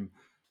time.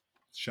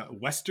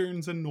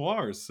 Westerns and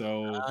noirs.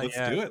 So let's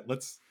do it.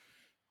 Let's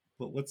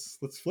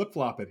flip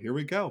flop it. Here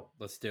we go.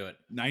 Let's do it.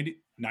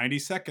 90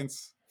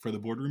 seconds for the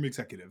boardroom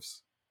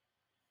executives.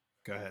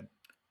 Go ahead.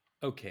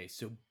 Okay,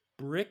 so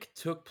Brick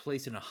took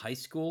place in a high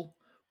school.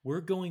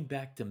 We're going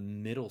back to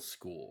middle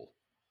school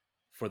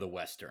for the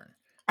Western.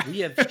 We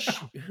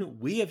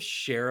have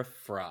Sheriff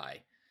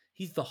Fry.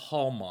 He's the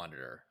hall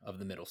monitor of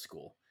the middle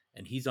school,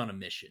 and he's on a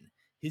mission.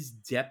 His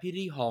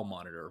deputy hall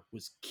monitor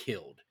was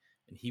killed,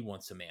 and he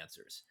wants some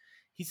answers.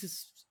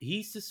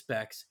 He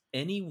suspects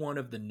any one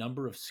of the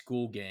number of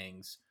school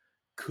gangs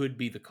could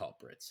be the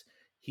culprits.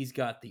 He's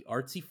got the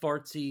artsy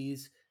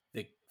fartsies,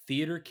 the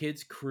theater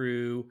kids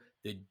crew,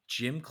 the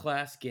gym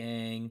class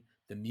gang,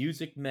 the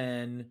music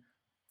men.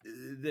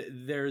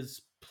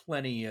 There's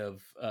plenty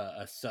of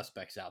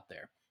suspects out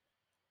there.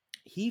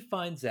 He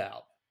finds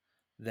out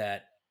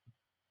that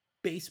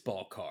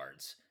baseball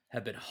cards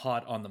have been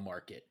hot on the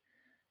market,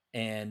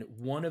 and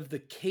one of the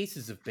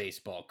cases of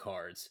baseball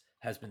cards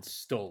has been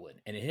stolen,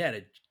 and it had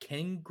a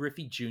Ken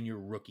Griffey Jr.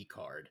 rookie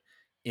card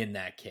in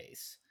that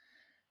case.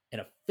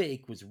 And a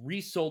fake was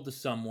resold to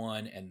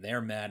someone, and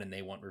they're mad and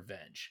they want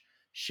revenge.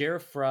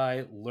 Sheriff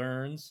Fry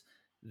learns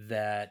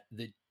that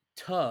the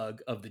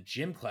Tug of the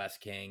gym class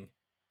gang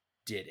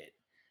did it,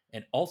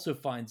 and also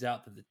finds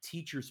out that the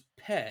teacher's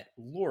pet,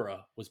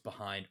 Laura, was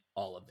behind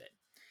all of it.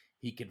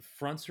 He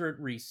confronts her at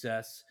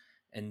recess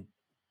and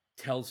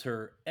tells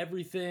her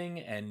everything,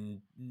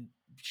 and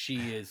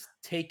she is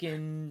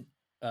taken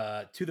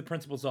to the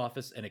principal's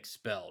office and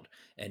expelled.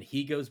 And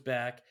he goes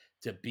back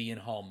to being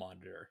hall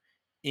monitor.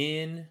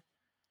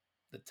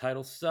 The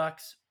title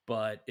sucks,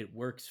 but it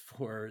works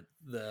for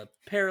the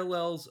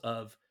parallels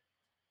of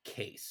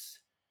Case.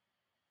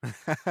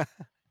 Okay.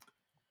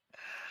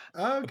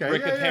 A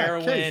brick of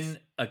heroin, Case.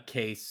 a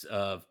case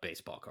of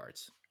baseball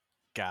cards.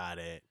 Got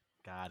it.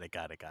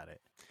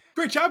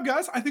 Great job,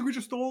 guys. I think we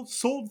just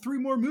sold 3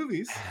 more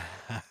movies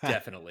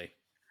Definitely.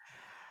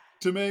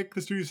 to make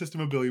the studio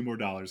system $1 billion more.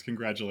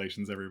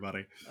 Congratulations,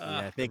 everybody.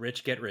 I The think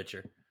rich get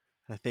richer.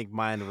 I think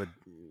mine would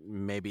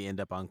maybe end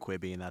up on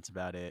Quibi, and that's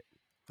about it.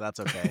 But that's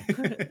okay.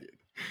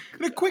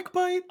 A quick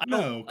bite?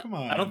 No, come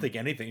on. I don't think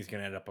anything's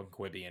going to end up on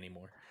Quibi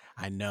anymore.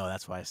 I know,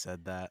 that's why I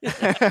said that.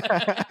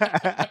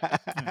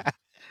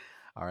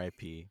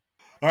 R.I.P.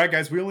 All right,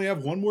 guys, we only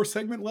have one more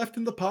segment left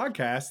in the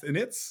podcast, and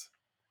it's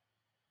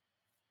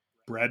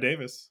Brad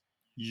Davis.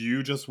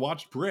 You just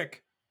watched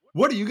Brick.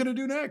 What are you going to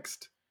do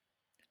next?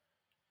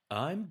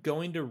 I'm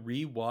going to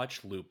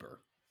rewatch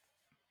Looper.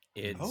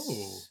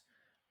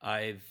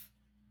 I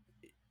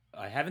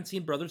haven't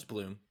seen Brothers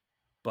Bloom,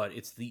 but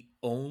it's the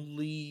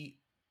only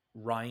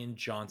Rian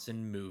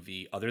Johnson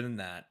movie other than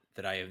that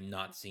I have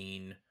not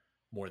seen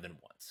more than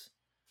once.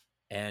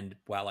 And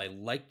while I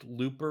liked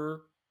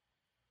Looper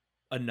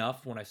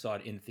enough when I saw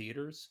it in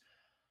theaters,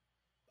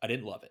 I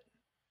didn't love it.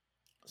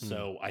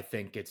 So I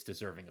think it's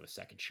deserving of a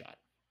second shot.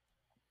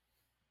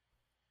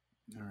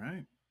 All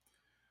right.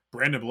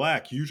 Brandon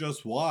Black, you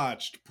just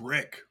watched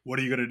Brick. What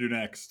are you going to do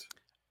next?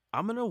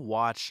 I'm going to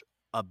watch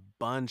a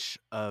bunch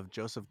of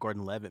Joseph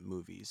Gordon-Levitt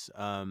movies.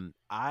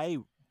 I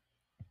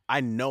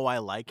know I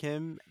like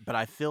him, but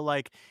I feel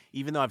like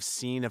even though I've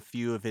seen a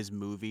few of his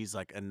movies,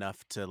 like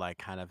enough to like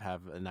kind of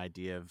have an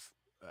idea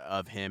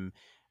of him,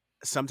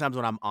 sometimes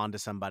when I'm onto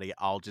somebody,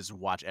 I'll just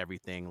watch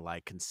everything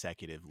like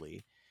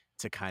consecutively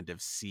to kind of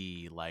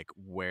see like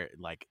where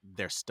like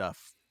their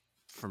stuff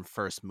from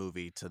first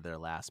movie to their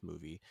last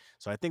movie.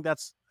 So I think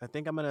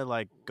I'm gonna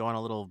like go on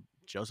a little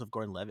Joseph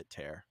Gordon-Levitt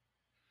tear.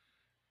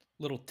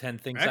 Little 10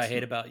 Things Excellent. I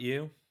Hate About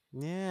You.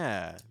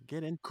 Yeah,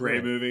 get into Great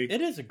it. movie.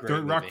 It is a great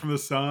Don't movie. Rock from the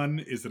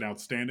Sun is an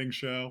outstanding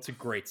show. It's a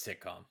great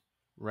sitcom.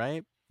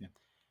 Right? Yeah.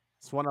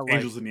 It's one of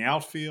Angels in the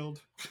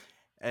Outfield.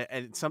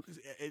 And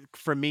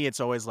for me, it's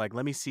always like,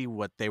 let me see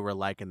what they were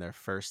like in their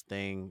first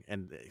thing.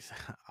 And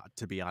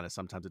to be honest,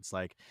 sometimes it's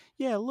like,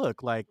 yeah,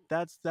 look, like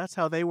that's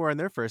how they were in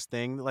their first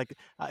thing. Like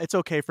it's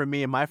okay for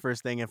me in my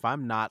first thing if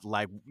I'm not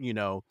like,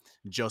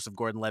 Joseph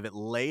Gordon-Levitt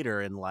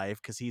later in life,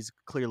 because he's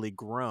clearly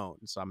grown.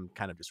 So I'm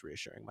kind of just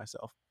reassuring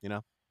myself,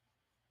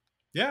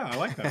 Yeah, I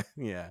like that.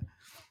 Yeah.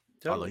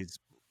 Totally. Although he's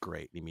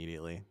great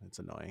immediately. It's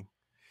annoying.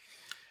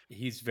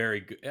 He's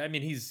very good. I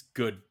mean, he's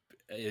good.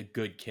 A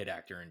good kid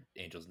actor in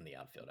Angels in the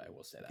Outfield. I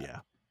will say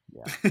that.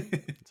 Yeah.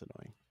 It's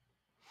annoying.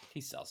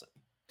 He sells it.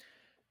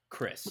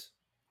 Chris,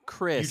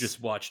 you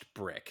just watched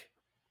Brick.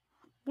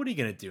 What are you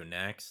gonna do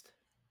next?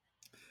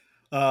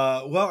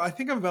 Well, I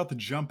think I'm about to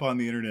jump on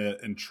the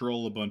internet and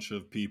troll a bunch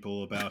of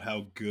people about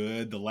how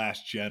good The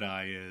Last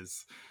Jedi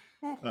is,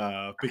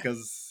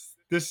 because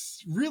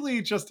this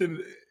really just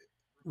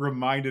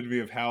reminded me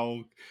of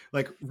how,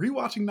 like,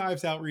 rewatching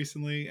Knives Out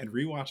recently and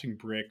rewatching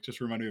Brick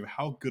just reminded me of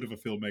how good of a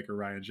filmmaker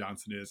Rian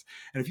Johnson is.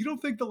 And if you don't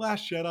think The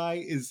Last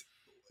Jedi is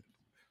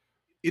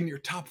in your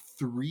top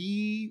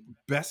 3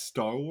 best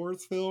Star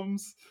Wars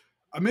films,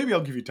 maybe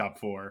I'll give you top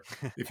 4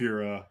 if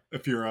you're a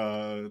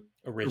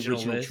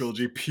original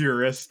trilogy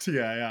purist.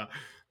 Yeah.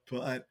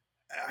 But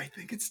I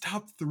think it's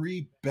top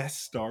 3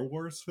 best Star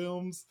Wars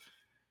films.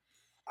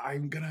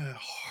 I'm gonna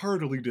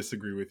heartily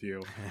disagree with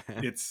you.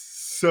 It's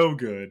so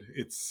good.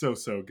 It's so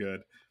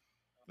good.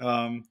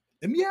 And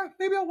yeah,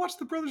 maybe I'll watch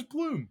The Brothers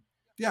Bloom.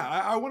 Yeah,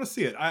 I want to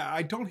see it.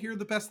 I don't hear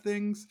the best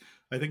things.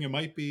 I think it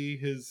might be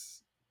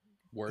his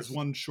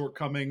one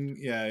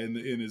shortcoming,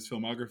 in his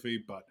filmography.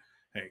 But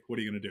hey, what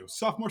are you gonna do?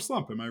 Sophomore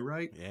slump, am I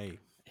right? Yay.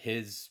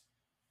 His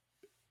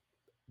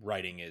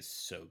writing is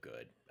so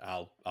good.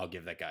 I'll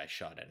give that guy a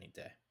shot any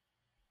day.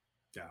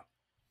 Yeah.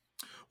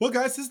 Well,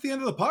 guys, this is the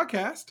end of the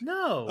podcast.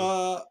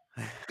 No.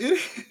 It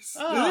is. It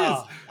is.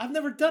 I've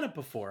never done it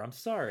before. I'm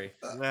sorry.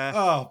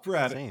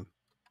 Brad. Same.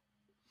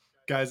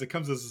 Guys, it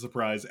comes as a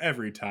surprise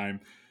every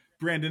time.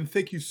 Brandon,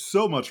 thank you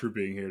so much for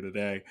being here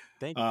today.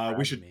 Thank you.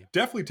 We should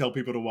definitely tell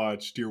people to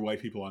watch Dear White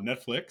People on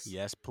Netflix.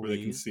 Yes, please. Where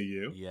they can see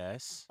you.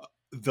 Yes.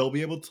 They'll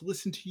be able to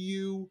listen to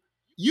you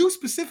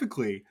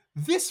specifically,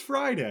 this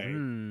Friday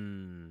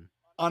on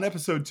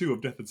episode 2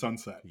 of Death at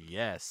Sunset.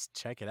 Yes,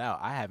 check it out.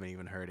 I haven't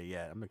even heard it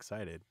yet. I'm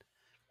excited.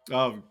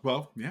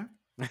 Well, yeah.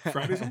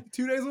 Friday's only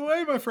 2 days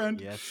away, my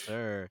friend. Yes,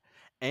 sir.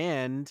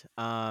 And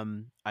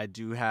I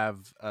do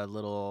have a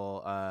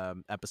little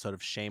episode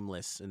of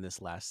Shameless in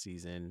this last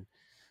season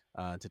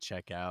to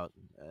check out.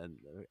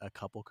 A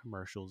couple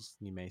commercials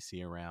you may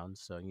see around.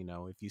 So,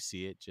 if you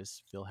see it,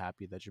 just feel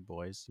happy that your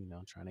boy's,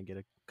 trying to get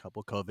a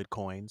couple COVID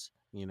coins,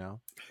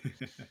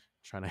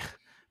 trying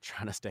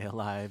to stay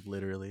alive,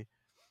 literally.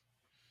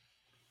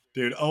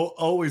 Dude,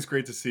 always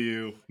great to see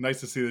you. Nice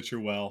to see that you're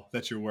well,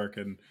 that you're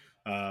working.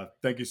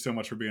 Thank you so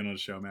much for being on the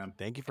show, man.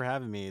 Thank you for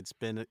having me. It's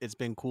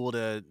been cool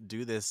to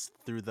do this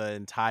through the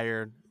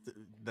entire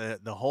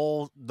the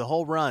whole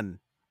run.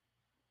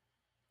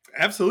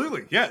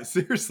 Absolutely. Yeah,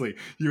 seriously.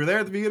 You were there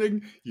at the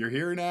beginning, you're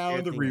here now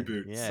in the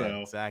reboot. Yeah,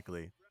 so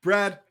exactly.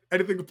 Brad,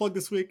 anything to plug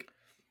this week?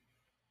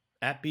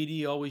 At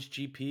BD Always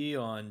GP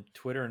on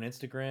Twitter and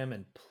Instagram,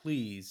 and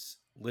please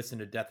listen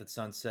to Death at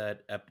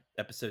Sunset.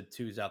 Episode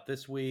 2 is out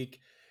this week.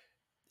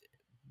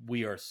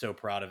 We are so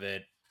proud of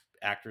it.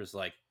 Actors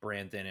like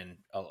Brandon and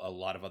a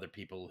lot of other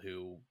people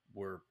who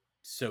were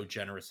so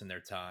generous in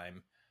their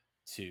time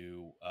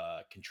to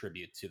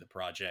contribute to the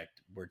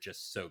project. We're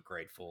just so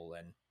grateful,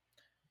 and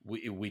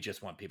we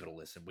just want people to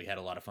listen. We had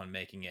a lot of fun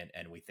making it,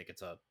 and we think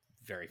it's a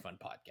very fun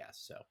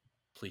podcast. So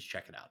please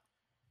check it out.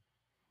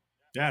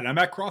 Yeah, and I'm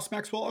at Cross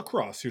Maxwell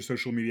across your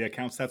social media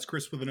accounts. That's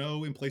Chris with an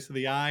O in place of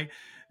the I.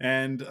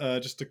 And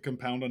just to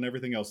compound on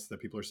everything else that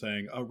people are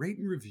saying, rate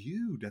and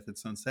review Death at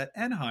Sunset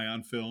and High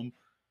on Film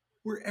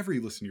wherever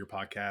you listen to your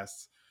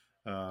podcasts.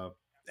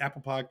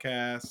 Apple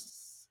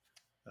Podcasts,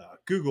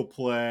 Google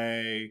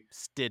Play,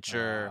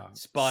 Stitcher,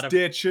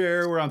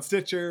 Stitcher. We're on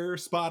Stitcher,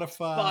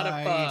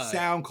 Spotify,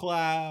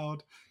 SoundCloud,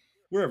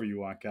 wherever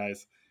you want,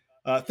 guys.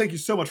 Thank you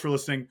so much for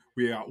listening.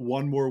 We got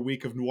one more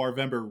week of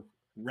Noirvember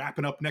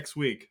wrapping up next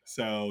week,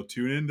 so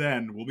tune in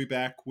then. We'll be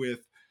back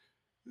with,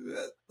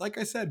 like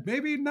I said,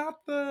 maybe not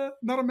a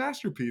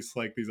masterpiece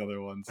like these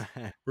other ones.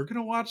 We're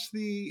gonna watch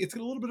it's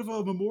got a little bit of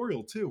a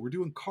memorial too. We're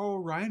doing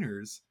Carl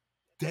Reiner's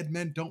Dead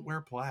Men Don't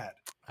Wear Plaid.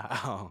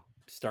 Oh,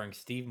 starring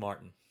Steve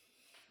Martin.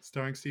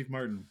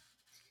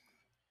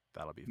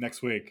 That'll be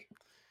next week.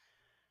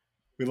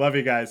 We love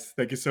you guys.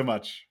 Thank you so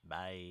much.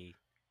 Bye.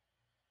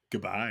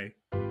 Goodbye.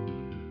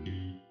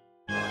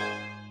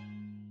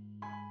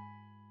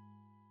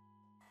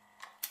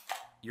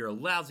 You're a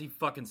lousy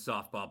fucking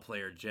softball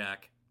player,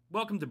 Jack.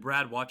 Welcome to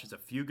Brad Watches A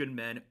Few Good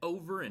Men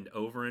over and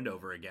over and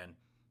over again.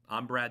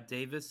 I'm Brad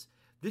Davis.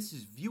 This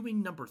is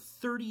viewing number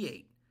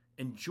 38,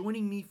 and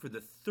joining me for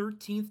the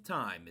 13th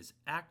time is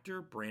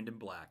actor Brandon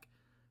Black.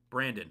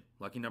 Brandon,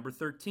 lucky number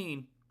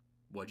 13.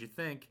 What'd you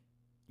think?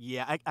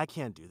 Yeah, I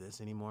can't do this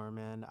anymore,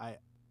 man. I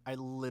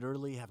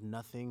literally have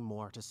nothing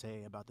more to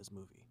say about this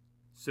movie.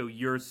 So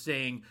you're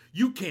saying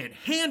you can't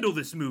handle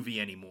this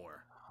movie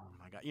anymore? Oh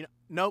my god.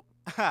 Nope.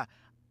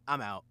 I'm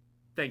out.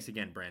 Thanks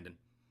again, Brandon.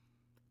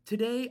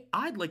 Today,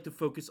 I'd like to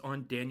focus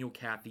on Daniel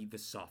Caffey, the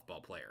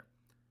softball player.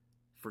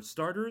 For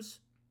starters,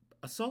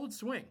 a solid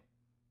swing.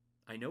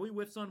 I know he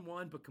whiffs on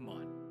one, but come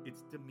on,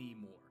 it's Demi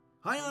Moore.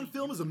 High on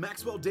Film is a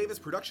Maxwell Davis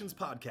Productions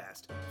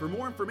podcast. For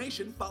more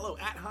information, follow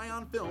at High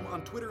on Film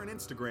on Twitter and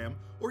Instagram,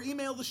 or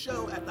email the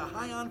show at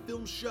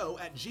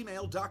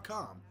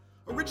thehighnonfilmshow@gmail.com.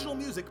 Original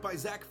music by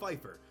Zach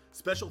Pfeiffer.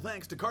 Special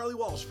thanks to Carly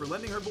Walsh for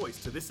lending her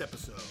voice to this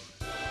episode.